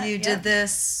understand that. You did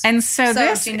this. And so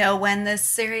this, do you know when this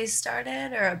series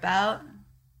started or about?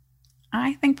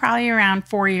 I think probably around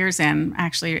 4 years in,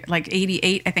 actually, like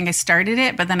 88, I think I started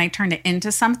it, but then I turned it into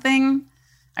something.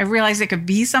 I realized it could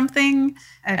be something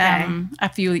a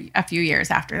few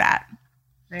years after that.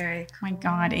 Very cool. My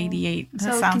God, 88. Was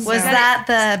that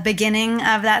the beginning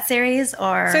of that series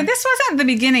or? So this wasn't the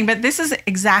beginning, but this is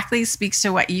exactly speaks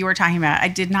to what you were talking about. I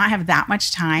did not have that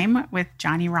much time with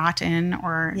Johnny Rotten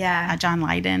or John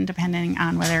Lydon, depending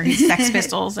on whether he's Sex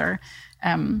Pistols or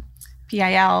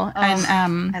PIL.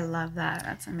 I love that.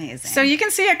 That's amazing. So you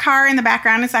can see a car in the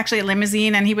background. It's actually a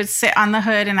limousine, and he would sit on the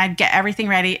hood, and I'd get everything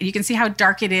ready. You can see how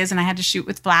dark it is, and I had to shoot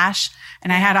with flash,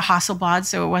 and I had a Hasselblad,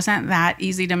 so it wasn't that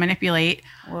easy to manipulate.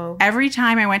 Whoa. Every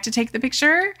time I went to take the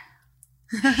picture,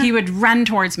 he would run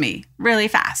towards me really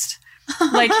fast.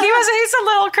 Like he's a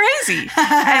little crazy.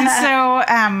 And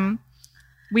so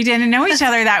we didn't know each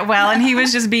other that well, and he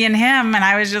was just being him, and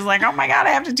I was just like, oh my God,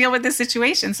 I have to deal with this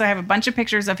situation. So I have a bunch of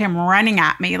pictures of him running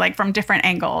at me, like from different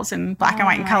angles and black and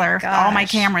white and color. Gosh. All my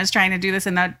cameras trying to do this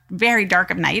in the very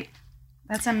dark of night.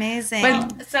 That's amazing.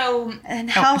 But so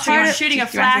and how hard shooting a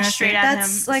flash straight at him.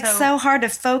 That's like so hard to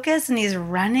focus, and he's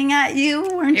running at you.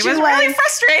 It was really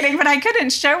frustrating, but I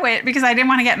couldn't show it because I didn't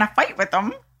want to get in a fight with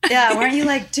him. Yeah, weren't you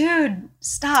like, dude,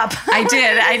 stop? I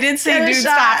did say, dude,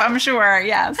 stop, I'm sure,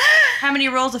 yes. How many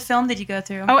rolls of film did you go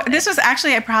through? Oh, this was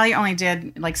actually, I probably only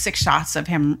did like 6 shots of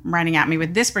him running at me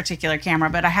with this particular camera,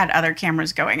 but I had other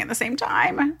cameras going at the same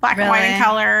time, black and white and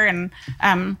color. And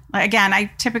again,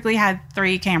 I typically had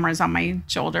 3 cameras on my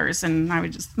shoulders, and I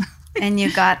would just... And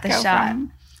you got the shot.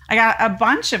 I got a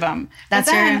bunch of them.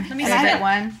 That's your favorite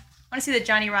one? I want to see the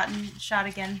Johnny Rotten shot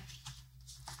again.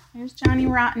 Here's Johnny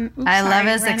Rotten. Oops, I love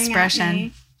his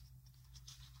expression.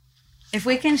 If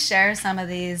we can share some of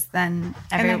these, then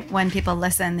when people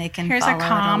listen, they can follow it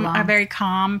along. Here's a very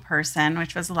calm person,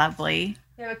 which was lovely.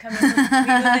 Yeah, we move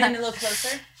in a little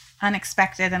closer.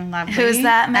 Unexpected and lovely. Who's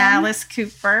that, man? Alice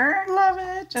Cooper. Love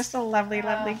it. Just a lovely,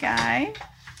 lovely guy.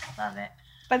 Love it.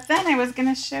 But then I was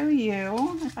going to show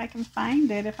you, if I can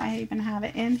find it, if I even have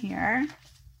it in here.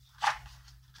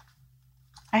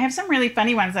 I have some really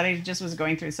funny ones that I just was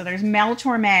going through. So there's Mel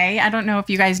Torme. I don't know if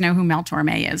you guys know who Mel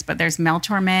Torme is, but there's Mel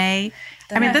Torme.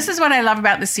 I mean, this is what I love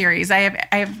about the series. I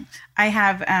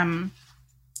have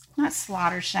not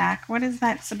Slaughter Shack. What is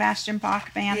that Sebastian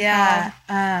Bach band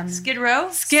called? Skid Row?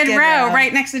 Skid Row,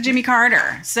 right next to Jimmy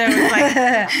Carter. So it's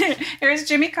like, here's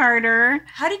Jimmy Carter.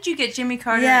 How did you get Jimmy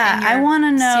Carter? Yeah, I want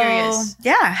to know. Series?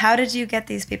 Yeah, how did you get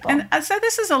these people? And so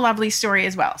this is a lovely story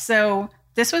as well. So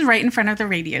this was right in front of the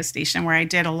radio station where I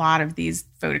did a lot of these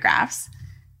photographs.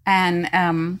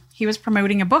 And he was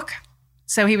promoting a book.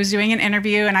 So he was doing an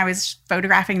interview, and I was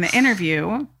photographing the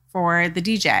interview for the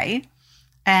DJ.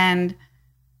 And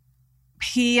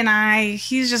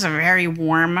he's just a very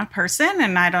warm person,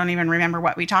 and I don't even remember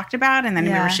what we talked about. And then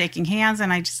we were shaking hands,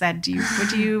 and I just said,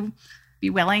 would you be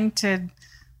willing to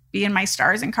be in my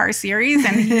Stars and Cars series?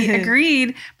 And he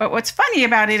agreed. But what's funny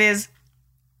about it is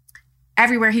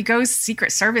everywhere he goes,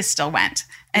 Secret Service still went.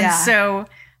 And so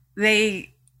they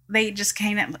just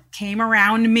came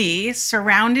around me,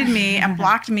 surrounded me, and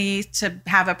blocked me to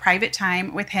have a private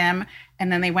time with him.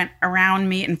 And then they went around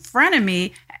me in front of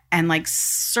me and like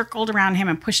circled around him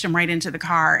and pushed him right into the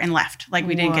car and left. Like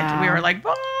we didn't we were like,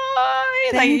 bye.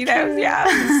 Thank you.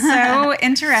 So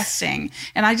interesting.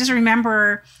 And I just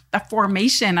remember the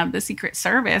formation of the Secret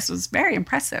Service was very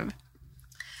impressive.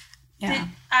 Yeah.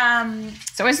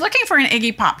 So I was looking for an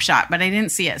Iggy Pop shot, but I didn't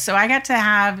see it. So I got to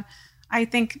have, I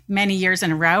think, many years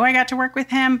in a row I got to work with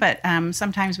him, but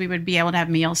sometimes we would be able to have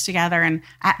meals together. And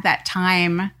at that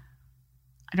time,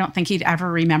 I don't think he'd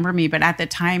ever remember me, but at the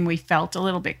time we felt a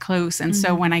little bit close. And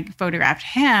so when I photographed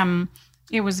him,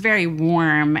 it was very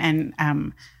warm and,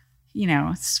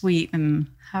 sweet and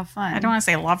how fun. I don't want to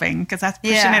say loving because that's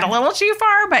pushing it a little too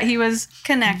far, but he was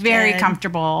connected, very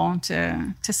comfortable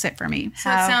to sit for me. So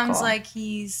it sounds like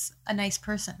he's a nice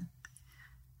person.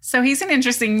 So he's an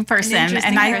interesting person.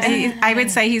 I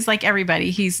would say he's like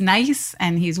everybody. He's nice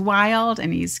and he's wild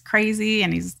and he's crazy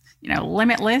and he's,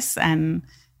 limitless. And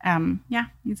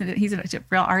he's a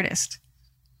real artist.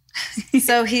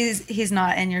 So he's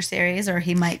not in your series, or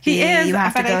he might be. He is, you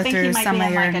have to go I think through some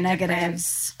of your like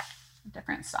negatives.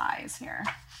 Different size here.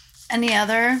 Any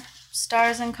other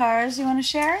Stars and Cars you want to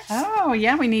share? Oh,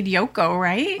 yeah. We need Yoko,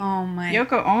 right? Oh, my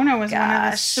Yoko Ono was one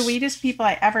of the sweetest people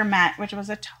I ever met, which was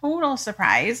a total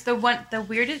surprise. The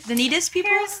weirdest, the neatest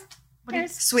people?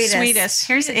 Sweetest.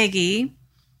 Here's Iggy.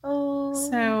 Oh,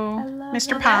 So, I love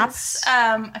Mr. it. Pops.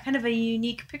 That's, a kind of a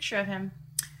unique picture of him.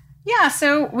 Yeah,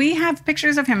 so we have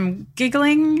pictures of him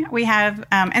giggling. We have,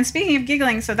 and speaking of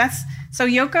giggling, so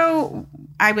Yoko,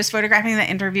 I was photographing the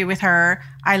interview with her.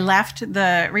 I left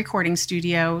the recording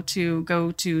studio to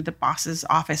go to the boss's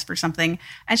office for something,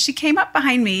 and she came up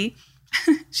behind me.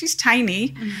 She's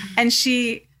tiny, and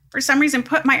she, for some reason,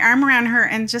 put my arm around her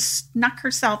and just snuck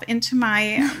herself into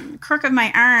my crook of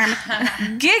my arm,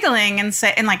 giggling and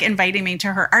like inviting me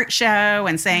to her art show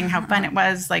and saying how fun it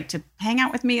was, like to hang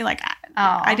out with me. Like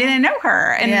I didn't know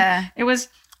her, and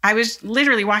I was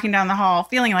literally walking down the hall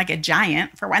feeling like a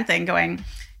giant, for one thing, going,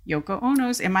 Yoko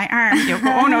Ono's in my arm.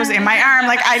 Yoko Ono's in my arm.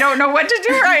 Like, I don't know what to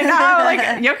do right now. Like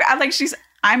Yoko, like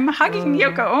I'm hugging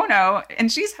Yoko Ono, and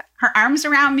her arms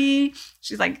around me.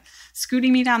 She's like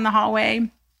scooting me down the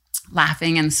hallway,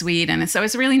 laughing and sweet. And so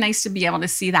it's really nice to be able to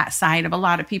see that side of a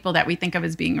lot of people that we think of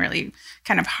as being really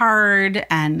kind of hard.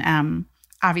 And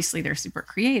obviously they're super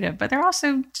creative, but they're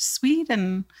also just sweet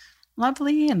and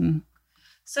lovely. And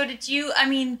so did you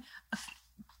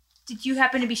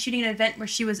happen to be shooting an event where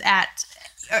she was at?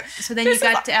 So then you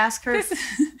got to ask her?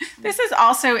 This is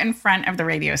also in front of the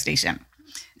radio station.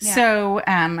 Yeah. So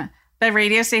the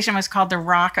radio station was called The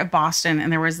Rock of Boston,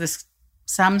 and there was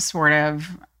some sort of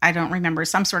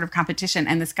competition,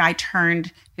 and this guy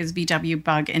turned his VW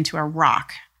Bug into a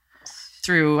rock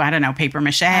through, I don't know, paper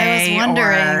mache. I was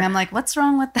wondering. I'm like, what's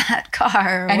wrong with that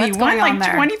car? And what's he won like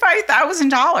there?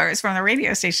 $25,000 from the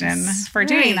radio station for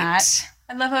doing that.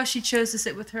 I love how she chose to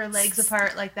sit with her legs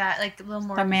apart like that, like a little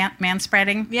more. The man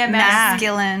spreading. Yeah,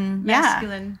 masculine.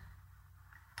 Masculine.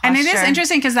 And it is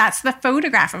interesting because that's the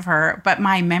photograph of her, but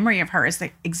my memory of her is the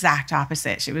exact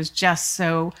opposite. She was just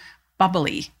so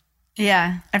bubbly.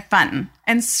 Yeah. And fun.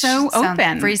 And so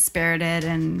open. Free-spirited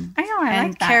and, I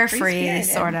like that. Carefree,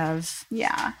 sort of.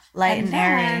 Yeah. Light and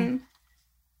airy.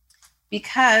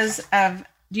 Because of,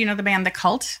 do you know the band The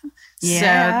Cult?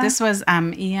 Yeah. So this was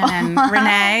Ian and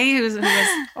Renee, who was,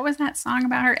 what was that song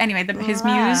about her? Anyway, his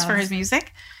muse for his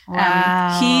music.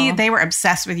 Wow. They were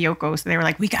obsessed with Yoko. So they were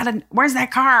like, where's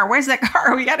that car? Where's that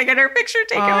car? We got to get her picture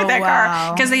taken with that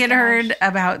car. Because they had heard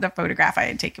about the photograph I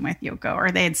had taken with Yoko,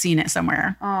 or they had seen it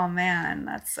somewhere. Oh man,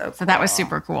 that's so cool. So that was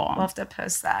super cool. We'll have to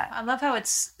post that. I love how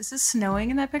is this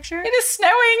snowing in that picture? It is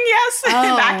snowing, yes.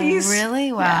 Oh, Back east.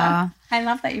 Really? Wow. Yeah. I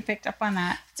love that you picked up on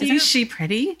that. Isn't she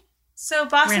pretty? So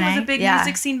Boston Renee? was a big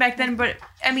music scene back then, but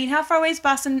I mean, how far away is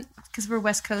Boston? Because we're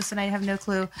West Coast and I have no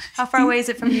clue. How far away is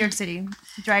it from New York City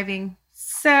driving?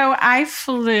 So I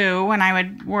flew when I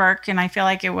would work, and I feel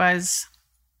like it was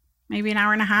maybe an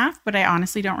hour and a half, but I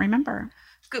honestly don't remember.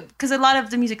 Because a lot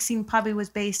of the music scene probably was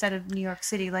based out of New York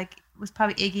City. Like, it was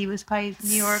probably Iggy, was probably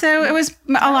New York. So it was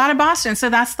a lot of Boston. So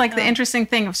that's like the interesting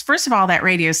thing. First of all, that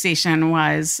radio station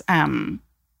was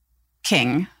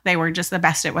king. They were just the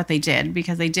best at what they did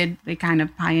because they kind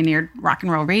of pioneered rock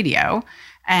and roll radio,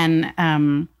 and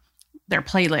their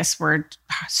playlists were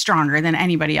stronger than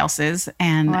anybody else's.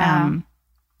 And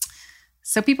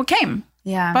so people came.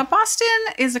 Yeah. But Boston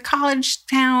is a college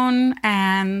town,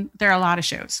 and there are a lot of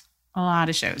shows.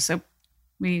 So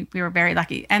we were very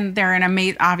lucky. And they're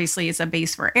obviously it's a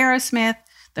base for Aerosmith,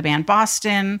 the band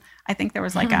Boston. I think there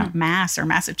was like a Mass or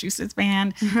Massachusetts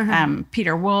band,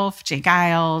 Peter Wolf, Jay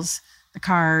Giles, the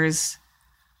Cars.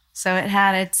 So it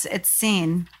had its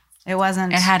scene. It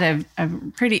had a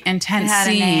pretty intense scene. It had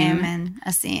a name and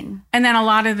a scene. And then a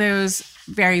lot of those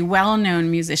very well-known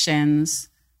musicians.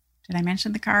 Did I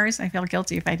mention the Cars? I feel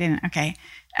guilty if I didn't. Okay.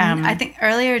 I think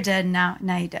earlier did. Now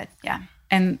you did. Yeah.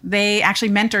 And they actually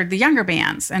mentored the younger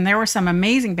bands. And there were some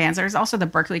amazing bands. There's also the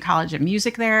Berklee College of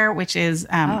Music there, which is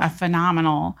a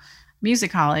phenomenal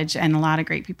music college. And a lot of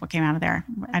great people came out of there.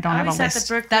 I don't have a list.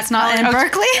 That's not in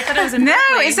Berkeley? I thought it was in No,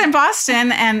 Berkeley. it's in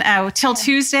Boston. And Till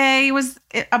Tuesday was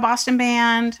a Boston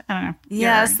band. I don't know.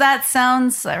 Yes, that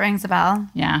rings a bell.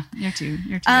 Yeah, you're too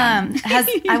young.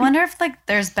 I wonder if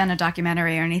there's been a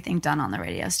documentary or anything done on the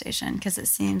radio station, because it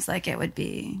seems like it would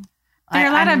be. There are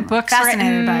a lot of books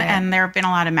written, by it. and there have been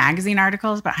a lot of magazine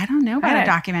articles, but I don't know about a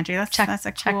documentary. Check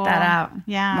that out.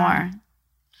 Yeah.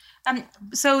 More.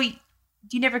 So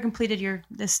you never completed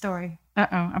this story.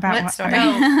 About what story?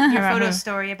 No, your photo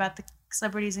story about the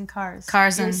celebrities and cars.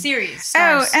 And series.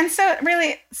 Stars. Oh, and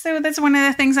so that's one of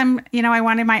the things I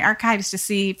wanted my archives to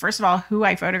see, first of all, who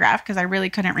I photographed, because I really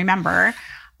couldn't remember.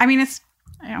 I mean,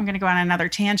 I'm going to go on another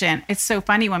tangent. It's so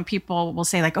funny when people will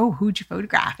say like, "Oh, who'd you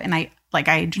photograph?" And I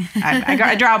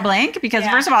draw a blank because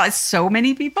first of all, it's so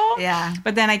many people. Yeah.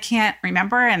 But then I can't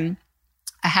remember. And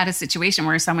I had a situation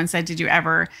where someone said, did you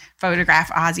ever photograph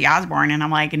Ozzy Osbourne? And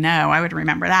I'm like, no, I would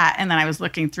remember that. And then I was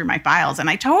looking through my files and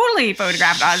I totally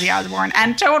photographed Ozzy Osbourne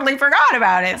and totally forgot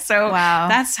about it. So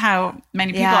that's how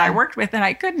many people I worked with that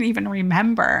I couldn't even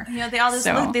remember. They all just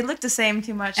they look the same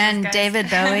too much. And David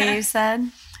Bowie, you said?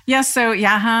 Yes. So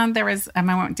there was, I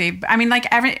won't Dave. I mean,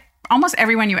 like almost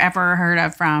everyone you ever heard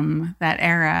of from that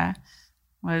era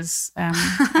was,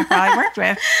 I probably worked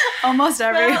with. Almost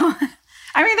everyone.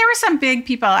 I mean, there were some big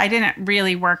people. I didn't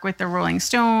really work with the Rolling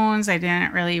Stones. I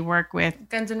didn't really work with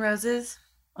Guns N' Roses.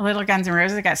 Little Guns N'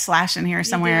 Roses. I got Slash in here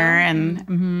somewhere,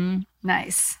 and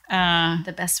nice.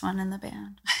 The best one in the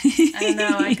band. I don't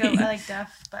know. I like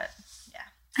Duff, but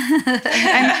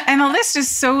and the list is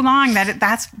so long that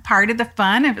that's part of the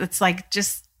fun. It's like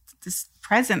just this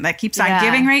present that keeps on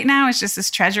giving right now. It's just this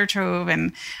treasure trove,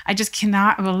 and I just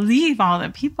cannot believe all the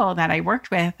people that I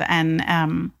worked with, and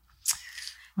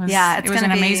it was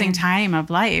an amazing time of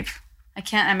life. I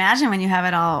can't imagine when you have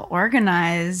it all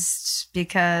organized,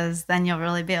 because then you'll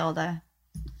really be able to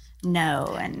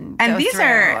know and these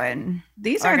are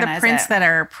the prints that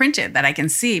are printed that I can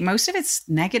see. Most of it's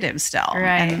negative still,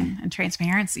 and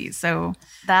transparency. So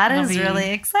that is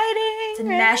really exciting. It's a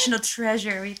national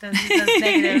treasure. Those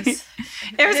negatives.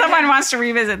 If someone wants to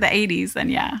revisit the 80s, then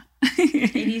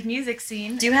 80s music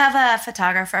scene. Do you have a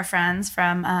photographer friends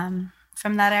from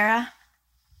that era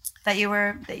that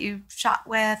you shot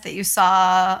with, that you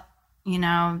saw,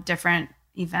 different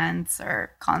events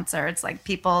or concerts, like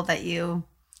people that you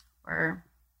were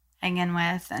hanging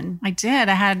with? And I did.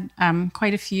 I had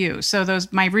quite a few. So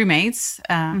my roommates,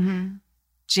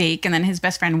 Jake, and then his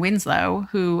best friend Winslow,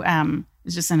 who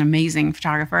is just an amazing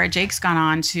photographer. Jake's gone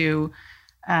on to,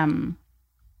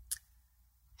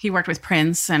 he worked with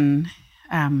Prince and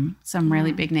some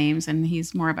really big names, and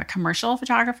he's more of a commercial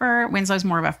photographer. Winslow's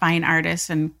more of a fine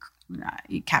artist, and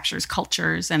he captures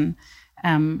cultures. And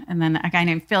then a guy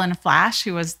named Phil in a Flash,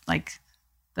 who was like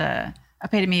the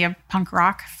epitome of punk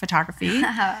rock photography.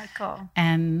 Cool.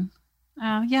 And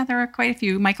there were quite a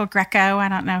few. Michael Greco, I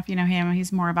don't know if you know him.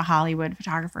 He's more of a Hollywood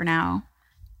photographer now.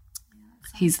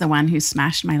 He's the one who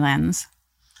smashed my lens.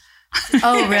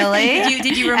 Oh, really?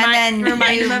 Did you remind him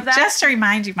of that? Just to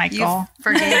remind you, Michael. You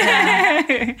forgave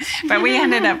him. But we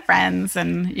ended up friends,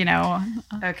 and,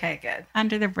 Okay, good.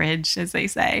 under the bridge, as they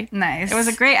say. Nice. It was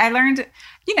I learned,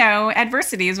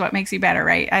 adversity is what makes you better,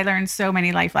 right? I learned so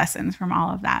many life lessons from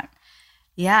all of that.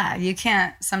 Yeah, you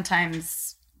can't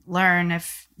sometimes learn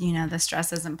if, the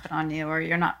stress isn't put on you, or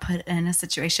you're not put in a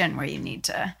situation where you need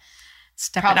to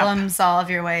problem solve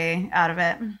your way out of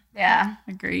it. Yeah.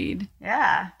 Agreed.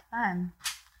 Yeah. Fun.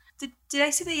 Did I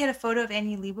see that you had a photo of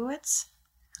Annie Leibovitz?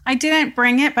 I didn't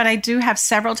bring it, but I do have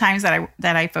several times that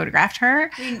I photographed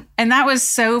her. And that was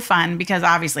so fun because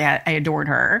obviously I adored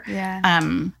her. Yeah.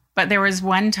 But there was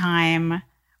one time,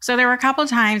 so there were a couple of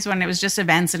times when it was just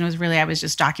events, and I was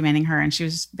just documenting her, and she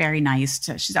was very nice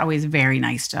she's always very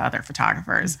nice to other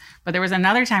photographers. But there was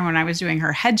another time when I was doing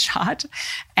her headshot,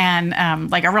 and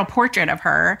like a real portrait of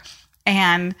her,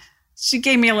 and she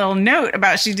gave me a little note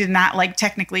about she did not like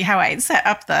technically how I had set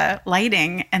up the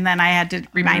lighting. And then I had to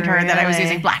remind her that I was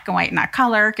using black and white, not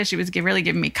color, because she was really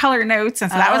giving me color notes.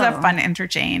 And so that was a fun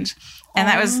interchange. And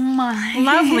that was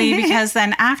lovely, because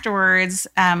then afterwards,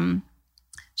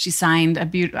 she signed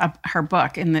her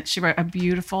book, and that she wrote a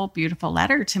beautiful, beautiful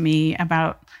letter to me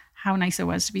about how nice it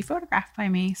was to be photographed by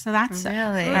me. So that's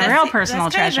really a real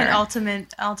personal treasure. That's kind of an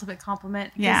ultimate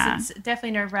compliment. Yeah. It's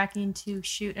definitely nerve-wracking to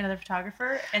shoot another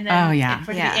photographer. And then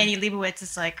for Annie Leibovitz,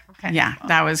 it's like, okay. Yeah,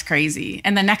 that was crazy.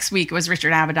 And the next week was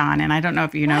Richard Avedon. And I don't know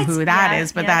if you know who that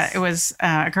is, but it was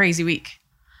a crazy week.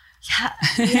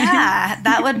 Yeah,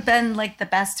 that would have been like the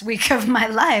best week of my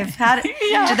life.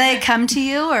 Did they come to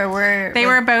you, or were they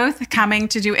were both coming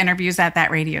to do interviews at that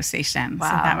radio station?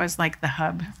 Wow. So that was like the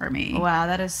hub for me. Wow,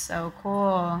 that is so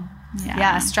cool.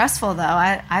 Yeah, stressful though.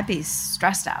 I'd be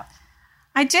stressed out.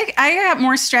 I got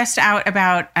more stressed out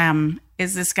about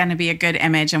is this going to be a good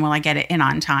image, and will I get it in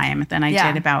on time, than I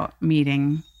did about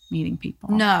meeting people.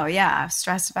 No,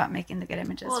 stressed about making the good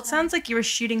images. Well, it sounds like you were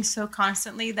shooting so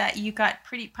constantly that you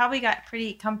probably got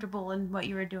pretty comfortable in what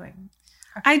you were doing.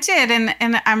 I did,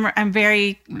 and I'm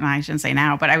very, I shouldn't say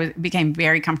now, but I became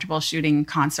very comfortable shooting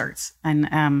concerts,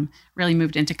 and really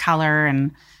moved into color,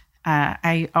 and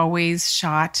I always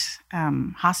shot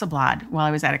Hasselblad while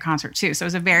I was at a concert too. So it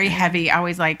was a very heavy,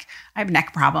 always like, I have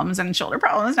neck problems and shoulder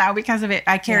problems now because of it.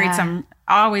 I carried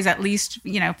always at least,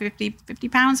 50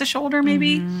 pounds a shoulder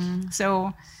maybe. Mm-hmm.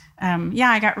 So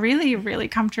I got really, really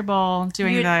comfortable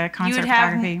doing the concert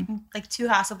photography. You would have, 2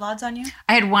 Hasselblads on you?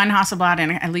 I had 1 Hasselblad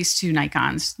and at least 2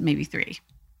 Nikons, maybe 3.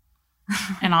 And at least 2 Nikons, maybe 3. So, I got really, really comfortable doing the concert photography. Yeah, I got really, really comfortable doing the concert photography. 2 Hasselblads and at least 2 Nikons, maybe 3.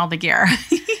 and all the gear.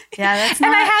 Yeah, that's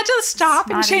and I had to stop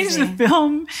and change easy. the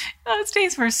film. Those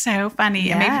days were so funny.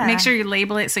 Yeah. And make sure you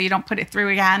label it so you don't put it through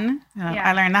again.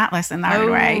 I learned that lesson the hard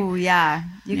way. Oh, yeah.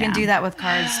 You can do that with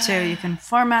cards too. You can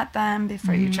format them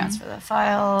before you transfer the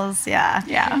files. Yeah.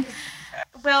 Yeah.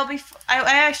 Well, I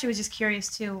actually was just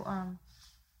curious too.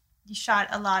 You shot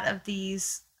a lot of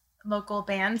these local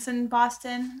bands in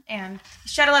Boston, and you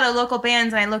shot a lot of local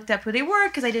bands, and I looked up who they were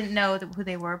because I didn't know who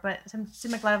they were, but it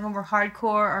seemed like a lot of them were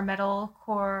hardcore or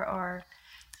metalcore, or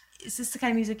is this the kind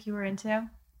of music you were into?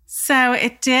 So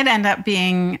it did end up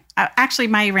being actually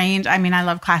my range. I mean, I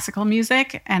love classical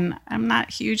music, and I'm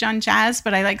not huge on jazz,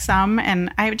 but I like some,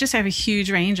 and I just have a huge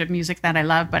range of music that I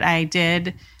love, but I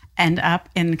did end up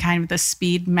in kind of the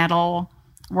speed metal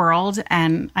world,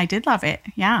 and I did love it.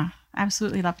 Yeah.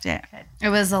 Absolutely loved it. It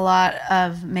was a lot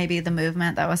of maybe the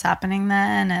movement that was happening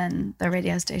then and the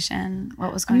radio station.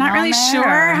 What was going on? I'm not really sure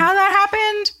how that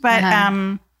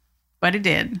happened, but it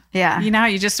did. Yeah. You know,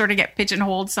 you just sort of get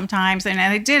pigeonholed sometimes. And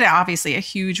I did obviously a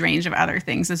huge range of other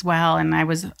things as well. And I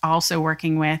was also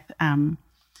working with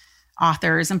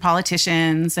authors and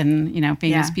politicians and, you know,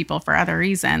 famous people for other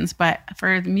reasons. But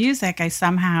for the music, I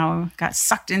somehow got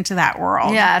sucked into that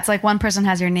world. Yeah, it's like one person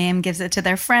has your name, gives it to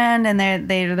their friend, and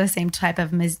they're the same type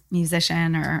of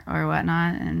musician or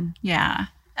whatnot. And yeah.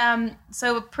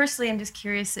 So personally, I'm just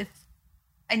curious if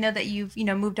I know that you've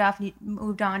moved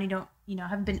on. You don't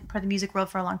haven't been part of the music world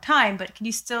for a long time, but can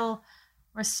you still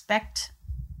respect?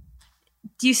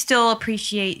 Do you still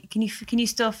appreciate? Can you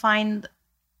still find?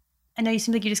 I know you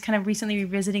seem like you're just kind of recently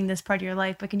revisiting this part of your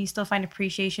life, but can you still find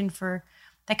appreciation for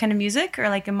that kind of music, or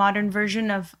like a modern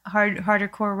version of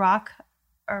hardcore rock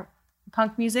or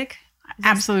punk music?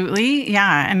 Absolutely.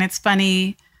 Yeah. And it's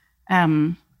funny. I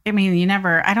mean,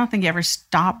 I don't think you ever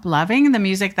stop loving the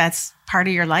music that's part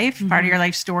of your life, part of your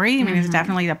life story. I mean, it's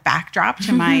definitely the backdrop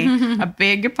to a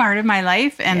big part of my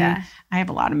life. And I have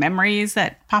a lot of memories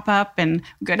that pop up, and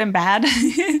good and bad.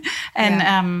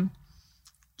 And,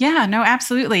 yeah, no,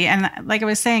 absolutely. And like I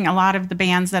was saying, a lot of the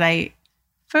bands that I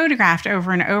photographed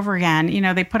over and over again, you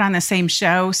know, they put on the same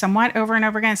show somewhat over and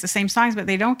over again. It's the same songs, but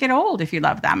they don't get old if you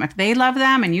love them. If they love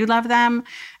them and you love them,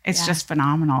 it's just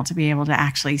phenomenal to be able to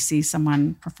actually see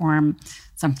someone perform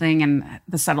something and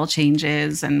the subtle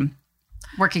changes. And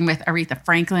working with Aretha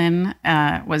Franklin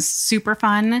was super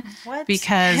fun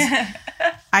because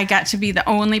I got to be the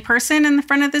only person in the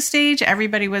front of the stage.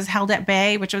 Everybody was held at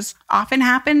bay, which was often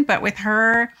happened. But with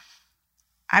her,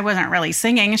 I wasn't really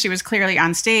singing. She was clearly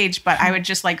on stage, but I would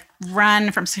just like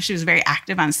run so she was very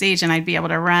active on stage, and I'd be able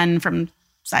to run from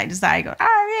side to side, go,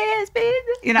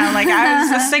 you know, like I was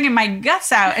just singing my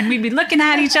guts out, and we'd be looking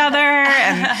at each other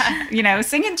and, you know,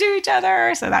 singing to each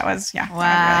other. So that was, wow. That was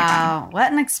really fun.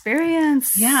 What an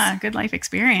experience. Yeah. Good life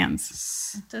experience.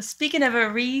 So speaking of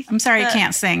Aretha, I'm sorry, I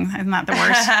can't sing. I'm not the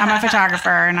worst. I'm a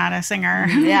photographer, not a singer.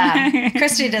 Yeah.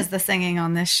 Christy does the singing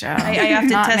on this show. I have to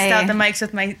test out the mics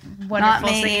with my wonderful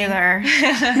singing. Not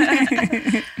me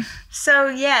either.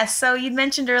 So you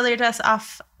mentioned earlier to us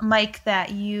off mic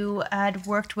that you had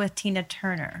worked with Tina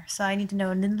Turner. So I need to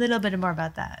know a little bit more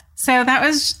about that. So that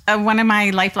was one of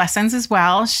my life lessons as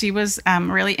well. She was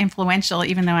really influential,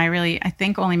 even though I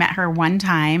think only met her one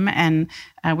time. And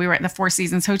we were at the Four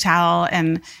Seasons Hotel,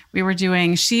 and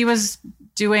she was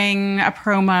doing a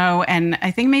promo, and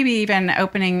I think maybe even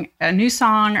opening a new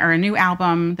song or a new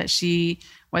album that she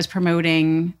was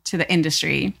promoting to the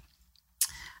industry.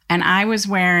 And I was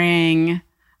wearing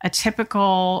a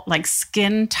typical like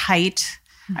skin tight.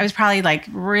 I was probably like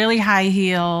really high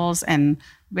heels, and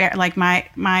like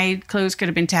my clothes could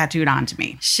have been tattooed onto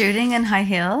me. Shooting in high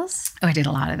heels? Oh, I did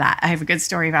a lot of that. I have a good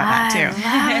story about that too.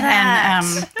 I love that.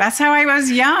 And that's how I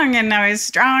was young, and I was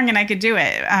strong, and I could do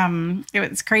it. It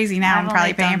was crazy now. I'm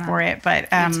probably paying for it, but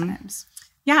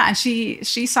yeah. And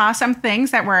she saw some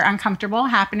things that were uncomfortable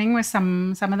happening with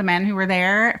some of the men who were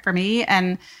there for me,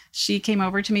 and she came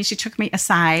over to me. She took me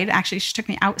aside. Actually, she took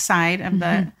me outside of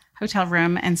the hotel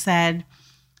room and said,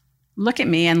 "Look at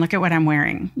me and look at what I'm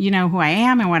wearing. You know who I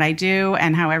am and what I do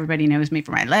and how everybody knows me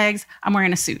for my legs. I'm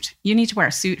wearing a suit. You need to wear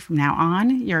a suit from now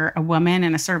on. You're a woman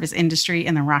in a service industry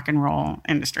in the rock and roll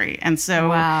industry. And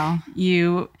so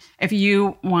if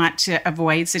you want to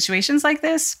avoid situations like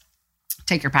this,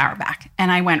 take your power back."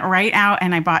 And I went right out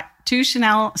and I bought 2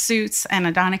 Chanel suits and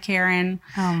a Donna Karan.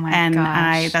 Oh my and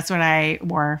gosh. That's what I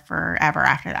wore forever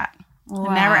after that. Wow.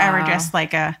 I never ever dressed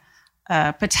like a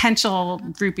potential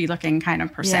groupie looking kind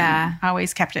of person. Yeah. I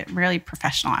always kept it really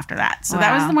professional after that. So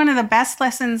that was one of the best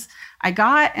lessons I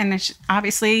got. And it's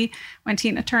obviously when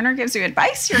Tina Turner gives you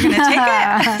advice, you're going to take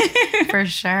it. For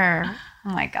sure.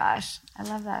 Oh my gosh. I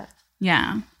love that.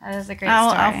 Yeah. That is a great I'll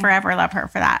story. forever love her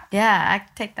for that. Yeah, I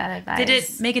take that advice. Did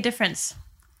it make a difference?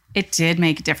 It did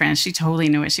make a difference. She totally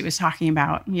knew what she was talking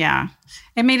about. Yeah.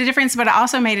 It made a difference, but it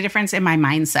also made a difference in my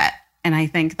mindset. And I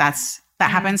think that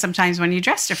happens sometimes when you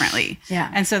dress differently.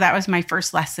 Yeah. And so that was my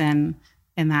first lesson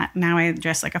in that. Now I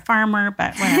dress like a farmer,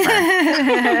 but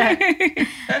whatever.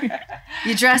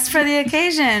 You dress for the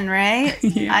occasion, right?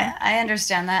 Yeah. I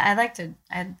understand that.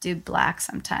 I do black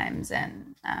sometimes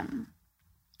and,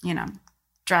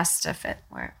 dress to fit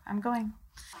where I'm going.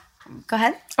 Go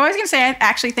ahead. I was going to say, I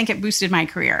actually think it boosted my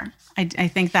career. I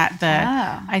think that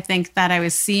I think that I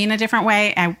was seen a different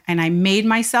way, and I made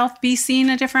myself be seen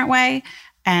a different way.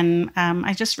 And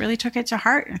I just really took it to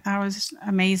heart. I thought it was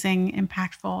amazing,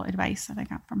 impactful advice that I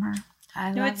got from her.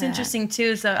 I love What's interesting too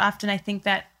is that often I think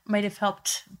that might have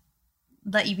helped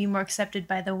let you be more accepted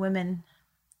by the women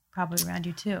probably around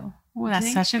you too. Oh,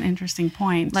 that's such an interesting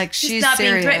point. Like Just she's not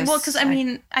serious. being threatened. Well, because I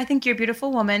mean, I think you're a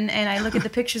beautiful woman, and I look at the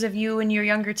pictures of you when you're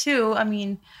younger too. I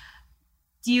mean,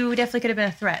 you definitely could have been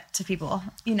a threat to people,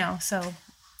 So,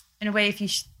 in a way, if you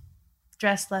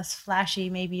dress less flashy,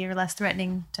 maybe you're less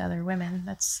threatening to other women.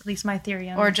 That's at least my theory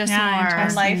on Or just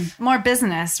on life. more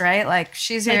business, right? Like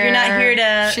she's Like here. you're not here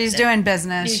to. She's doing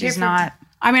business. you're here She's for- not.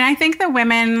 I mean, I think the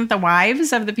women, the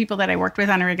wives of the people that I worked with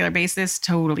on a regular basis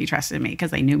totally trusted me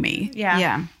because they knew me.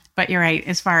 Yeah. But you're right.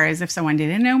 As far as if someone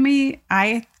didn't know me,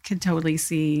 I could totally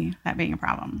see that being a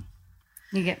problem.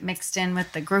 You get mixed in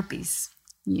with the groupies.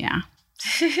 Yeah.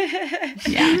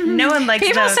 Yeah. No one likes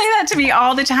People those. say that to me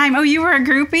all the time. Oh, you were a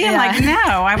groupie? I'm Yeah. like,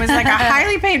 no, I was like a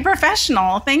highly paid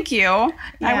professional. Thank you. I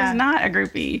Yeah. was not a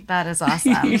groupie. That is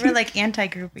awesome. You were like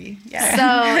anti-groupie.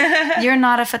 Yeah. So you're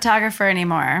not a photographer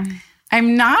anymore.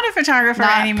 I'm not a photographer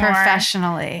Not anymore.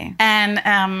 professionally. And,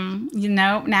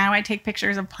 now I take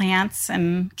pictures of plants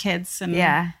and kids. And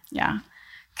Yeah. Yeah.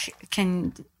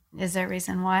 Is there a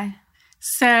reason why?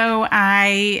 So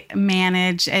I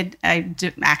manage,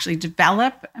 actually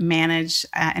develop, manage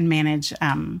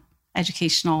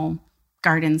educational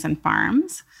gardens and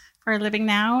farms for a living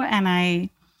now. And I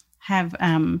have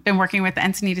been working with the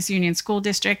Encinitas Union School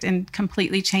District and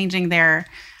completely changing their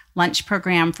lunch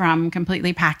program from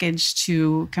completely packaged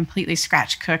to completely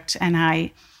scratch cooked. And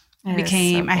I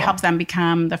helped them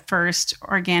become the first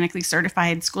organically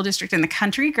certified school district in the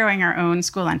country growing our own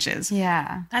school lunches.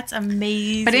 Yeah. That's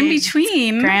amazing. But in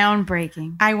between,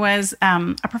 Groundbreaking. I was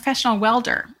a professional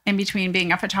welder in between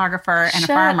being a photographer and a Shut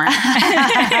farmer.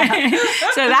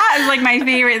 So that is like my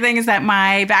favorite thing is that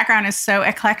my background is so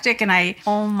eclectic and I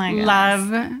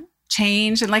love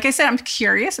change. And like I said, I'm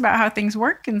curious about how things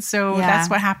work. And so that's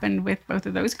what happened with both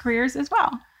of those careers as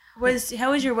well.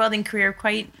 How was your welding career?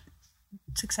 Quite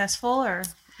successful, or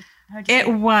it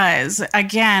was.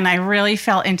 Again, I really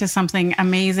fell into something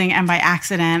amazing, and by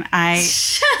accident, I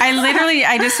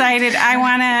decided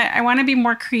I want to be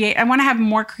more creative. I want to have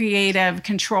more creative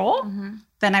control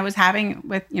than I was having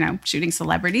with shooting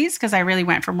celebrities, because I really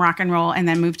went from rock and roll and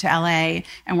then moved to LA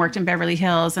and worked in Beverly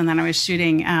Hills, and then I was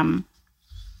shooting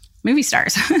movie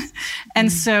stars,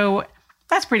 and so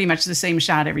that's pretty much the same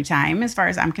shot every time, as far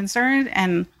as I'm concerned,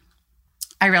 and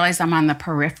I realized I'm on the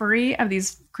periphery of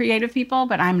these creative people,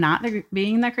 but I'm not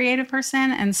being the creative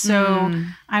person. And so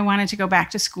I wanted to go back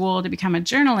to school to become a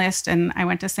journalist. And I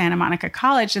went to Santa Monica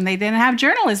College and they didn't have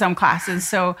journalism classes.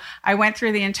 So I went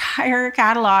through the entire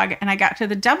catalog and I got to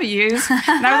the W's and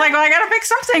I was like, well, I got to pick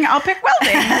something. I'll pick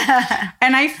welding.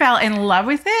 And I fell in love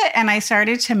with it. And I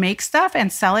started to make stuff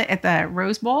and sell it at the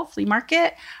Rose Bowl flea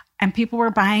market. And people were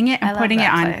buying it and putting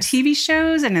it on TV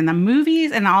shows and in the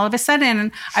movies. And all of a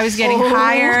sudden, I was getting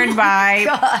hired by,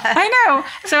 I know.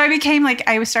 So I became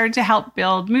I was starting to help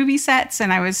build movie sets.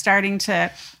 And I was starting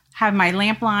to have my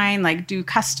lamp line, do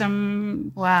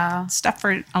custom stuff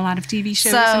for a lot of TV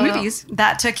shows and movies.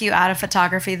 That took you out of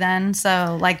photography then?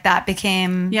 So that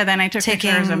became... Yeah, then I took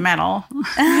pictures of metal.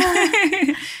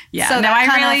 Yeah. So that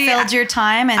kind of filled your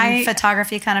time and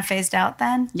photography kind of phased out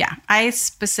then? Yeah. I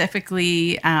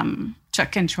specifically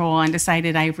took control and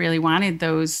decided I really wanted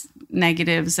those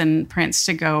negatives and prints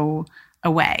to go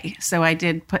away. So I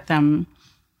did put them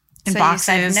in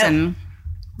boxes and...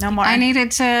 No more. I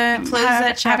needed to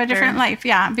have a different life.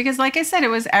 Yeah. Because like I said, it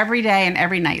was every day and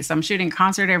every night. So I'm shooting a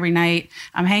concert every night.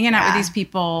 I'm hanging out with these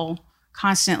people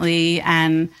constantly.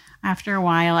 And after a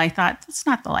while, I thought, that's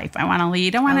not the life I want to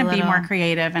lead. I want to be more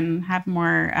creative and have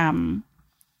more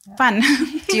fun.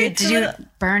 Did you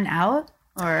burn out?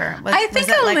 Or I think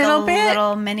a little bit. A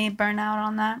little mini burnout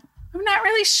on that? I'm not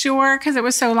really sure because it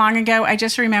was so long ago. I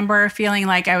just remember feeling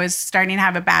like I was starting to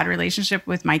have a bad relationship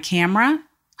with my camera.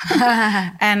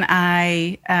 And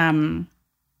I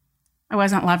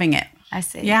wasn't loving it. I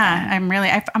see. Yeah,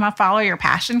 I'm a follow your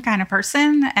passion kind of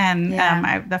person, and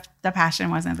the passion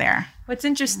wasn't there. What's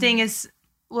interesting is,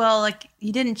 well, like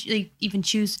you didn't even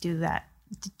choose to do that,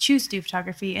 to choose to do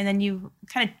photography, and then you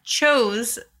kind of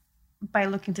chose by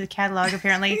looking to the catalog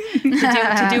apparently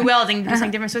to do welding, to do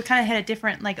something different. So it kind of had a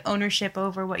different like ownership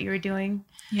over what you were doing.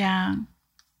 Yeah.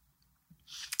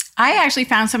 I actually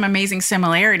found some amazing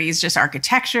similarities just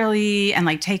architecturally and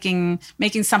like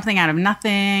making something out of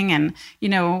nothing. And,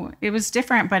 it was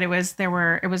different, but it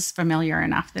was familiar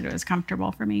enough that it was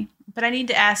comfortable for me. But I need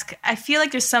to ask, I feel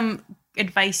like there's some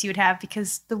advice you would have,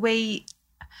 because the way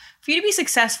for you to be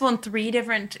successful in 3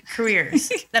 different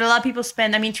careers that a lot of people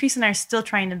spend. I mean, Teresa and I are still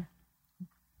trying to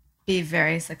be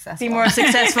very successful, be more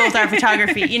successful with our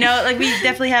photography. Like we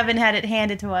definitely haven't had it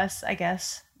handed to us, I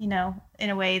guess, in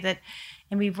a way that,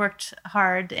 and we've worked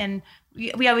hard, and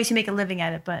we obviously make a living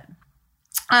at it. But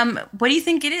what do you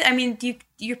think it is? I mean,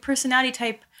 your personality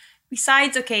type,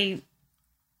 besides,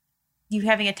 you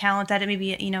having a talent at it,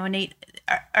 maybe, innate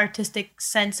artistic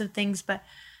sense of things, but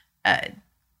are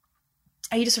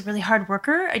you just a really hard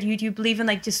worker? Or do you believe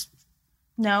in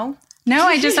no? No,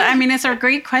 it's a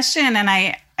great question. And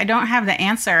I don't have the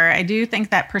answer. I do think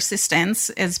that persistence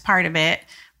is part of it.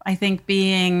 I think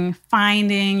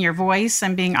finding your voice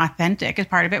and being authentic is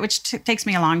part of it, which takes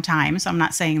me a long time. So I'm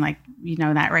not saying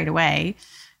that right away.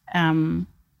 I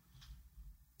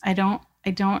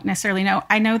don't necessarily know.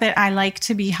 I know that I like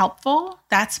to be helpful.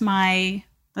 That's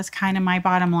kind of my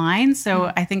bottom line.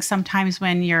 So I think sometimes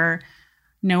when you're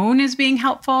known as being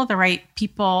helpful, the right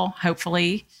people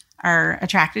hopefully are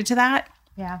attracted to that.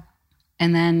 Yeah.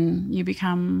 And then you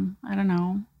become, I don't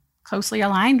know, closely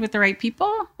aligned with the right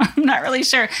people. I'm not really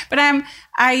sure, but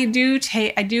I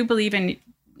do believe in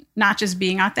not just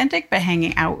being authentic, but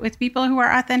hanging out with people who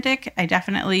are authentic. I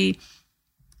definitely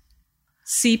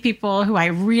see people who I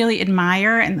really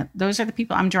admire, and those are the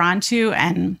people I'm drawn to,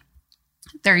 and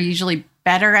they're usually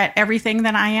better at everything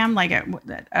than I am, like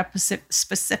a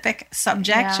specific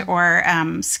subject or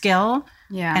skill.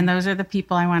 Yeah. And those are the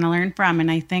people I want to learn from.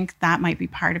 And I think that might be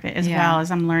part of it as well,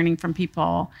 as I'm learning from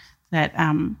people that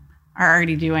are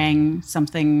already doing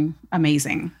something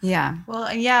amazing. Yeah.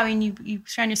 Well, yeah, I mean, you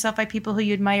surround yourself by people who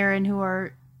you admire and who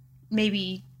are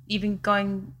maybe even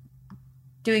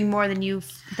doing more than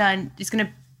you've done. It's going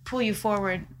to pull you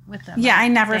forward with them. Yeah, I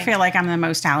never feel like I'm the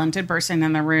most talented person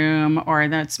in the room or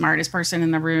the smartest person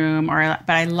in the room, but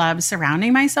I love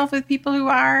surrounding myself with people who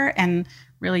are, and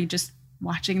really just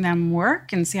watching them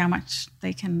work and see how much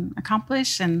they can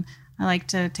accomplish. And I like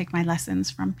to take my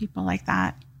lessons from people like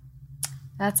that.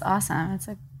 That's awesome. It's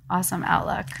an awesome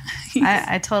outlook.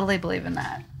 I totally believe in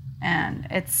that. And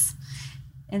it's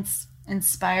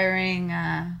inspiring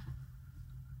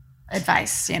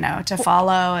advice, to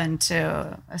follow and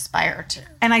to aspire to.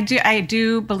 And I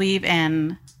do believe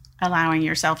in allowing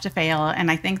yourself to fail. And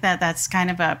I think that that's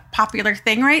kind of a popular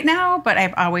thing right now, but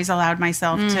I've always allowed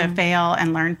myself to fail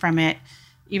and learn from it,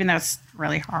 even though it's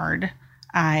really hard.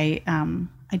 I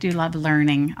do love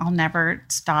learning. I'll never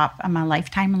stop. I'm a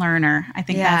lifetime learner. I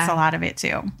think that's a lot of it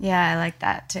too. Yeah, I like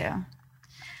that too.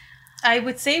 I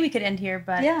would say we could end here,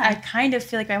 but I kind of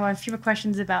feel like I want a few more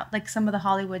questions about some of the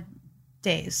Hollywood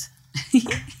days.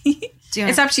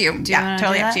 It's up to you. Yeah,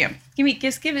 totally up to you.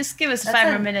 Give us 5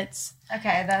 more minutes.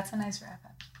 Okay, that's a nice wrap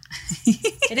up.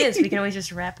 It is. We can always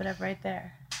just wrap it up right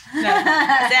there. No,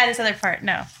 that is the other part.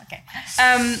 No, okay.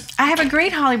 I have a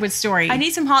great Hollywood story. I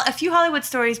need a few Hollywood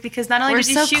stories, because not only we're did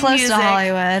you so shoot close music, to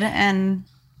Hollywood, and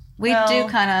we do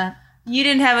kind of. You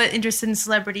didn't have an interest in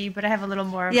celebrity, but I have a little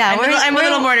more. Yeah, I'm a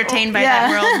little more entertained by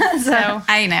that world. So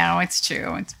I know, it's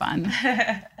true. It's fun.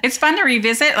 It's fun to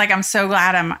revisit. I'm so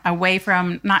glad I'm away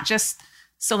from not just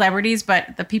celebrities,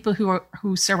 but the people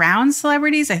who surround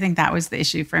celebrities. I think that was the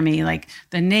issue for me,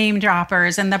 the name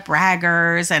droppers and the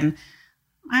braggers, and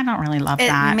I don't really love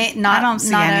that. I don't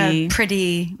see any a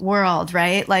pretty world,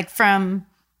 right? From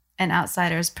an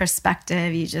outsider's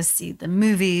perspective, you just see the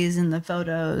movies and the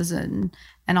photos and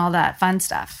all that fun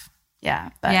stuff. Yeah.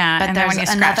 But and then when you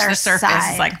scratch the surface,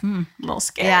 side. it's a little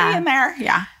scary in there.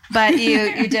 Yeah. But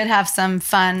you did have some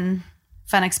fun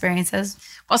experiences.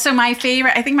 Well, so my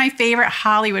favorite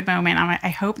Hollywood moment, I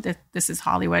hope that this is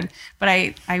Hollywood, but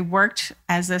I worked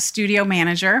as a studio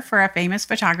manager for a famous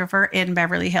photographer in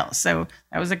Beverly Hills. So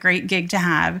that was a great gig to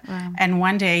have. Wow. And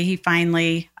one day he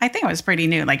finally, I think it was pretty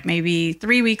new, maybe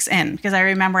 3 weeks in, because I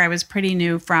remember I was pretty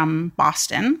new from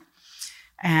Boston.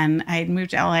 And I had moved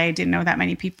to LA, didn't know that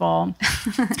many people.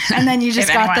 And then you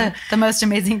just got the most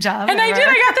amazing job. And I got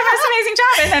the most amazing job.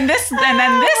 And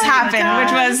then this happened,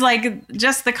 which was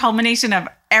just the culmination of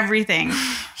everything.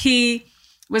 He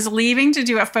was leaving to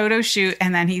do a photo shoot,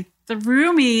 and then he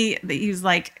threw me, he's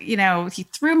like, you know, he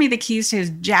threw me the keys to his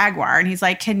Jaguar and he's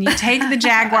like, can you take the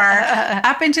Jaguar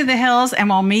up into the hills and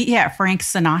we'll meet you at Frank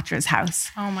Sinatra's house.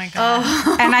 Oh my God.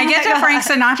 And I get to Frank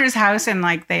Sinatra's house and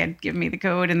like they had given me the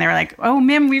code and they were like, oh,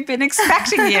 Mim, we've been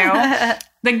expecting you.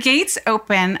 The gates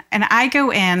open and I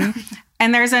go in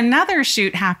and there's another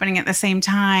shoot happening at the same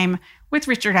time with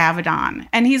Richard Avedon.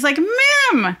 And he's like,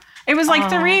 Mim. It was like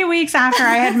 3 weeks after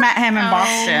I had met him in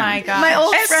Boston. Oh my God. My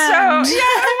old friend.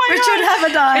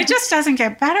 Richard Avedon. It just doesn't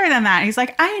get better than that. He's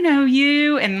like, I know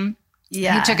you. And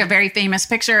he took a very famous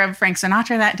picture of Frank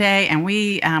Sinatra that day. And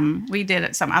we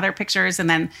did some other pictures. And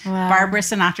then Barbara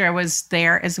Sinatra was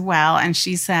there as well. And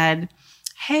she said,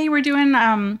 hey, we're doing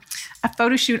a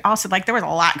photo shoot also. Like there was a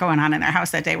lot going on in their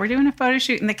house that day. We're doing a photo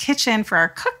shoot in the kitchen for our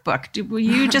cookbook. Will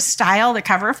you just style the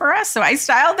cover for us? So I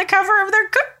styled the cover of their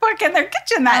cookbook in their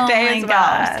kitchen that day as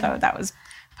well. So that was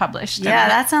published. Yeah,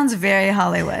 that sounds very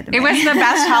Hollywood. It was the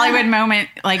best Hollywood moment,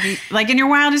 like in your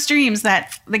wildest dreams,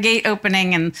 that the gate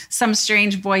opening and some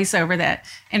strange voice over the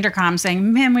intercom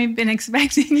saying, Mim, we've been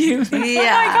expecting you. Yeah. Oh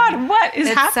my God, what is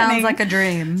happening? It sounds like a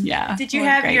dream. Yeah. Did you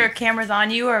have your cameras on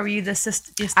you or were you the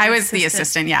assistant? I was the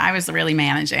assistant. Yeah, I was really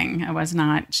managing. I was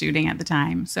not shooting at the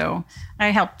time. So I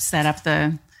helped set up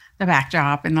the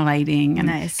backdrop and the lighting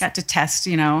and got to test,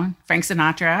 you know, Frank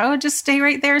Sinatra. Oh, just stay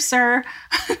right there, sir.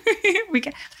 we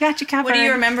got you covered. What do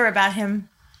you remember about him?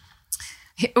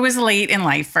 It was late in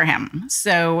life for him.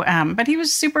 So, but he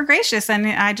was super gracious and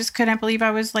I just couldn't believe I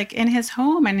was like in his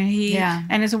home and he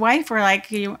and his wife were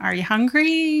like, are you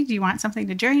hungry? Do you want something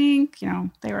to drink? You know,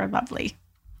 they were lovely.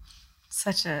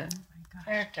 Such a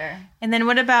character. And then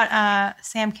what about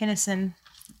Sam Kinison?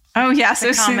 Oh, yeah.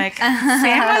 The comic.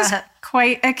 Sam was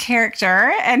quite a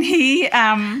character. And he,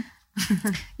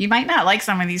 you might not like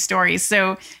some of these stories.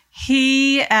 So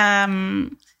he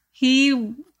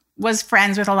was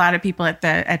friends with a lot of people at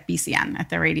BCN, at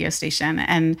the radio station.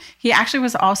 And he actually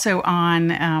was also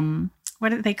on, what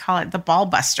did they call it? The Ball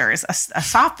Busters, a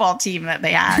softball team that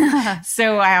they had.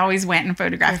 So I always went and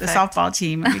photographed the softball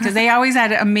team because they always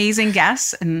had amazing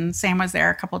guests. And Sam was there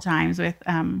a couple times with,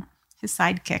 his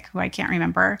sidekick, who I can't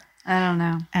remember. I don't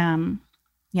know.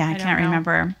 I can't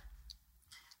remember.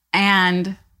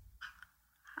 And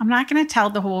I'm not going to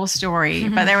tell the whole story,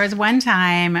 but there was one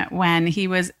time when he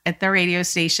was at the radio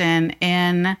station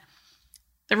in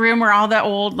the room where all the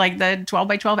old, like the 12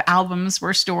 by 12 albums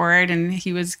were stored, and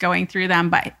he was going through them.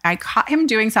 But I caught him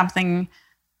doing something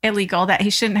illegal that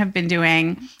he shouldn't have been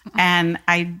doing, and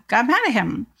I got mad at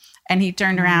him. And he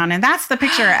turned around, and that's the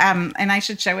picture. And I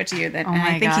should show it to you. And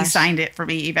I think he signed it for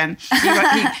me, even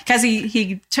because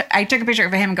I took a picture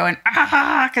of him going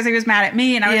because he was mad at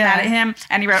me, and I was mad at him,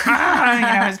 and he wrote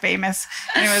it was famous.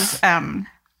 And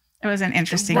it was an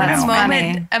interesting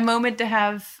moment. A moment to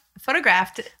have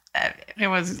photographed. It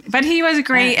was, but he was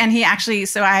great, and he actually.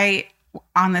 So I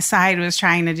on the side was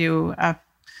trying to do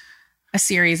a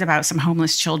series about some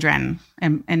homeless children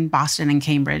in Boston and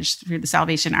Cambridge through the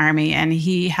Salvation Army. And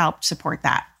he helped support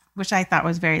that, which I thought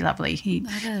was very lovely. He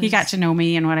got to know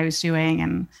me and what I was doing,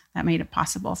 and that made it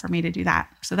possible for me to do that.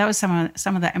 So that was some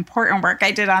of the important work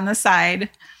I did on the side.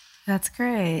 That's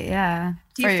great. Yeah.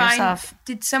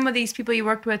 Did some of these people you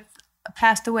worked with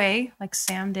passed away like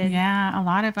Sam did? Yeah, a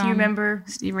lot of them. Do you remember?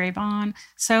 Steve Ray Vaughan.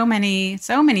 So many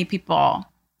people.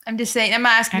 I'm just saying, I'm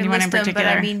not asking anyone to list in particular.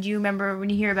 Them, but I mean, do you remember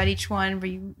when you hear about each one, were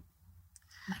you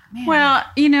like, man? Well,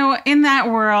 you know, in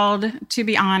that world, to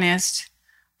be honest,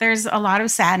 there's a lot of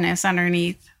sadness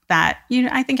underneath that. You know,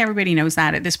 I think everybody knows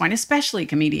that at this point, especially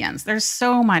comedians. There's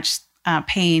so much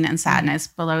pain and sadness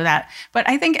below that. But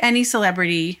I think any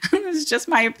celebrity, this is just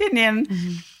my opinion,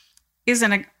 is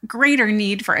in a greater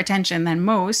need for attention than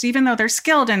most, even though they're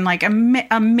skilled and like some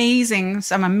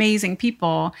amazing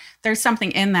people. There's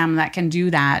something in them that can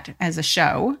do that as a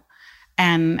show.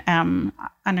 And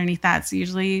underneath that's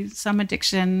usually some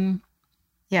addiction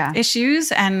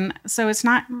issues. And so it's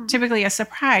not typically a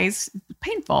surprise,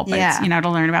 painful, but it's, you know, to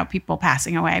learn about people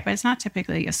passing away, but it's not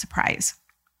typically a surprise.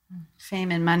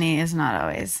 Fame and money is not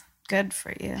always good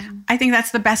for you. I think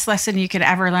that's the best lesson you could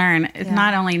ever learn. It's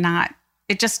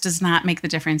it just does not make the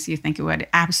difference you think it would. It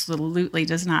absolutely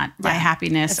does not buy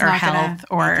happiness or health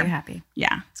or make you happy.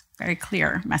 Yeah, it's a very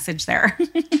clear message there.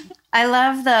 I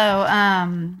love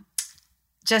though,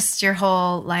 just your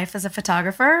whole life as a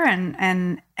photographer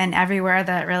and everywhere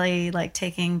that really like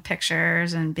taking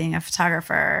pictures and being a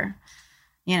photographer,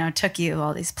 you know, took you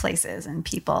all these places and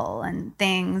people and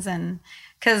things. And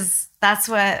because that's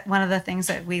one of the things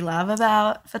that we love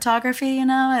about photography, you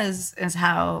know, is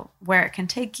where it can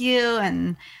take you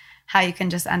and how you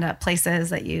can just end up places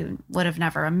that you would have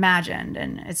never imagined.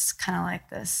 And it's kind of like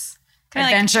this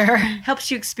adventure.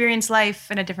 Helps you experience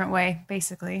life in a different way,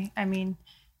 basically. I mean,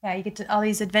 yeah, you get to all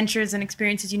these adventures and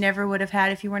experiences you never would have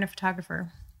had if you weren't a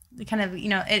photographer. It kind of,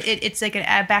 it's like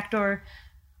a backdoor,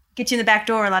 get you in the back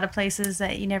door a lot of places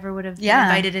that you never would have been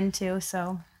invited into.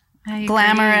 So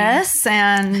glamorous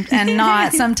and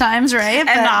not sometimes, right?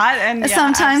 And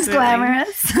sometimes absolutely.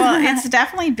 Glamorous. Well, it's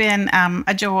definitely been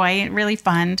a joy, really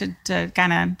fun to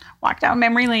kind of walk down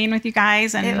memory lane with you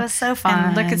guys, and it was so fun.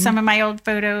 And look at some of my old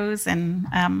photos and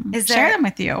share them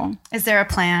with you. Is there a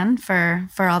plan for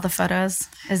all the photos?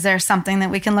 Is there something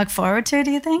that we can look forward to, do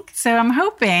you think? So I'm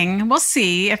hoping, we'll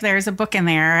see if there's a book in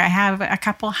there. I have a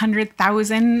couple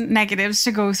 100,000 negatives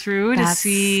to go through to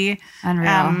see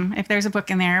if there's a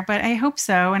book in there. But I hope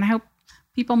so. And I hope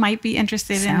people might be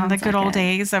interested in the good old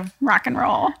days of rock and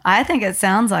roll. I think it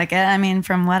sounds like it. I mean,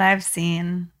 from what I've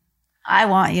seen, I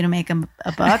want you to make a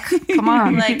book. Come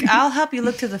on. Like, I'll help you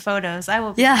look through the photos. I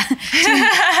will. Yeah.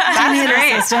 That's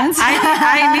great. Assistance.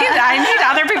 I need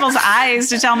other people's eyes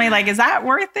to tell me, like, is that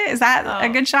worth it? Is that a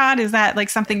good shot? Is that like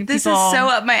something This is so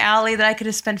up my alley that I could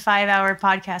have spent 5-hour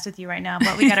podcast with you right now,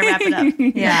 but we got to wrap it up.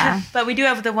 Yeah. But we do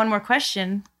have the one more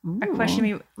question. Ooh. A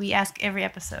question we ask every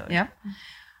episode. Yep.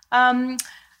 Since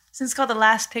it's called The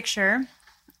Last Picture,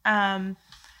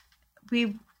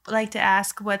 we like to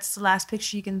ask, what's the last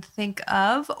picture you can think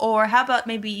of? Or how about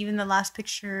maybe even the last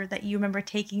picture that you remember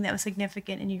taking that was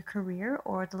significant in your career,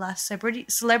 or the last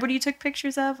celebrity you took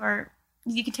pictures of, or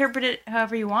you can interpret it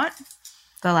however you want.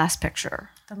 The last picture.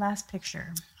 The last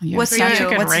picture. What's such a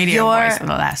good radio voice for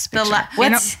the last picture?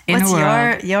 What's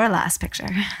your last picture?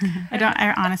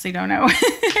 I honestly don't know.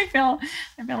 I feel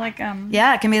like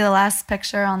yeah, it can be the last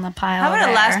picture on the pile. How about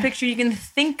a last picture you can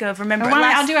think of? Remember,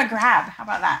 I'll do a grab. How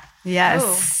about that? Yes.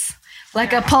 Ooh.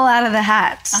 Like a pull out of the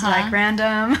hat, like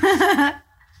random.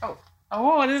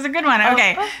 Oh, this is a good one.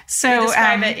 Okay. So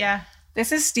describe it, yeah.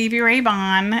 This is Stevie Ray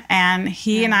Vaughan, and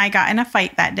he and I got in a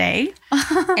fight that day.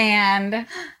 And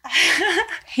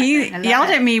he yelled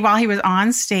at me while he was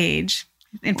on stage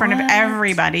in front of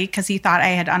everybody because he thought I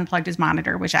had unplugged his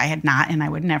monitor, which I had not, and I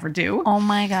would never do. Oh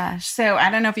my gosh. So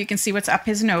I don't know if you can see what's up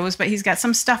his nose, but he's got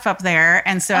some stuff up there.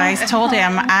 And so I told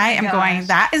him,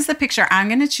 that is the picture I'm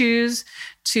going to choose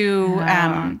to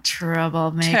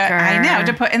troublemaker.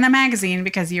 To put in the magazine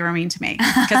because you were mean to me.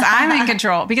 Because I'm in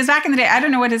control. Because back in the day, I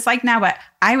don't know what it's like now, but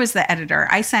I was the editor.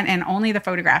 I sent in only the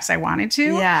photographs I wanted to.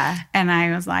 Yeah. And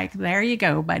I was like, there you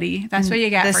go, buddy. That's what you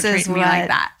get for treating me like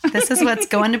that. This is what's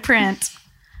going to print.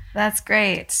 That's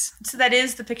great. So that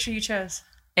is the picture you chose.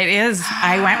 It is.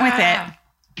 I went with it.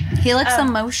 He looks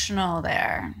emotional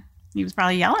there. He was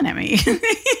probably yelling at me.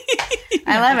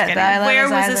 I love it. Where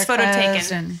was this photo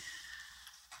taken?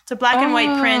 It's a black and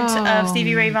white print of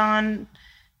Stevie Ray Vaughan,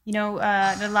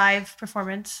 the live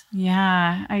performance.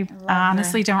 Yeah. I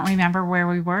honestly don't remember where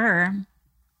we were.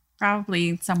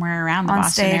 Probably somewhere around the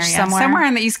Boston area. Somewhere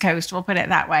on the East Coast. We'll put it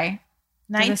that way.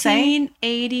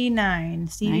 1989,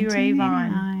 Stevie Ray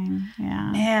Vaughan.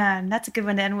 Yeah. Man, that's a good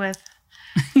one to end with.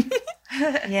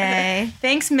 Yay.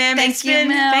 Thanks, Mim. Thanks, you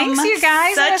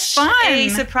guys. Such fun. a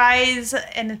surprise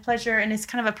and a pleasure, and it's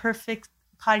kind of a perfect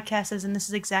podcast, and this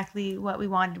is exactly what we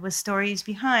wanted, was stories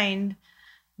behind,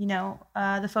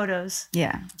 the photos.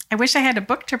 Yeah. I wish I had a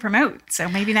book to promote, so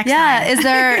maybe next time. Yeah.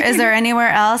 Is there anywhere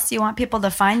else you want people to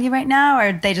find you right now,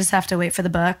 or they just have to wait for the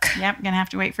book? Yep, gonna have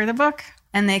to wait for the book.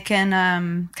 And they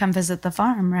can come visit the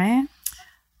farm, right?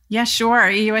 Yeah, sure.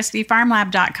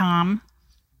 EUSDfarmlab.com.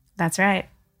 That's right.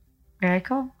 Very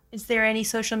cool. Is there any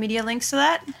social media links to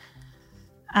that?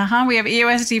 We have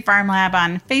EUSD Farm Lab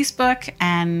on Facebook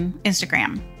and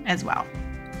Instagram as well.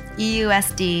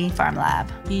 EUSD Farm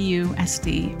Lab.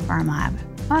 EUSD Farm Lab.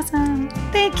 Awesome.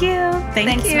 Thank you.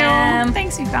 Thanks, Mim.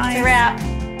 Thanks, you guys. It's a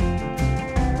wrap.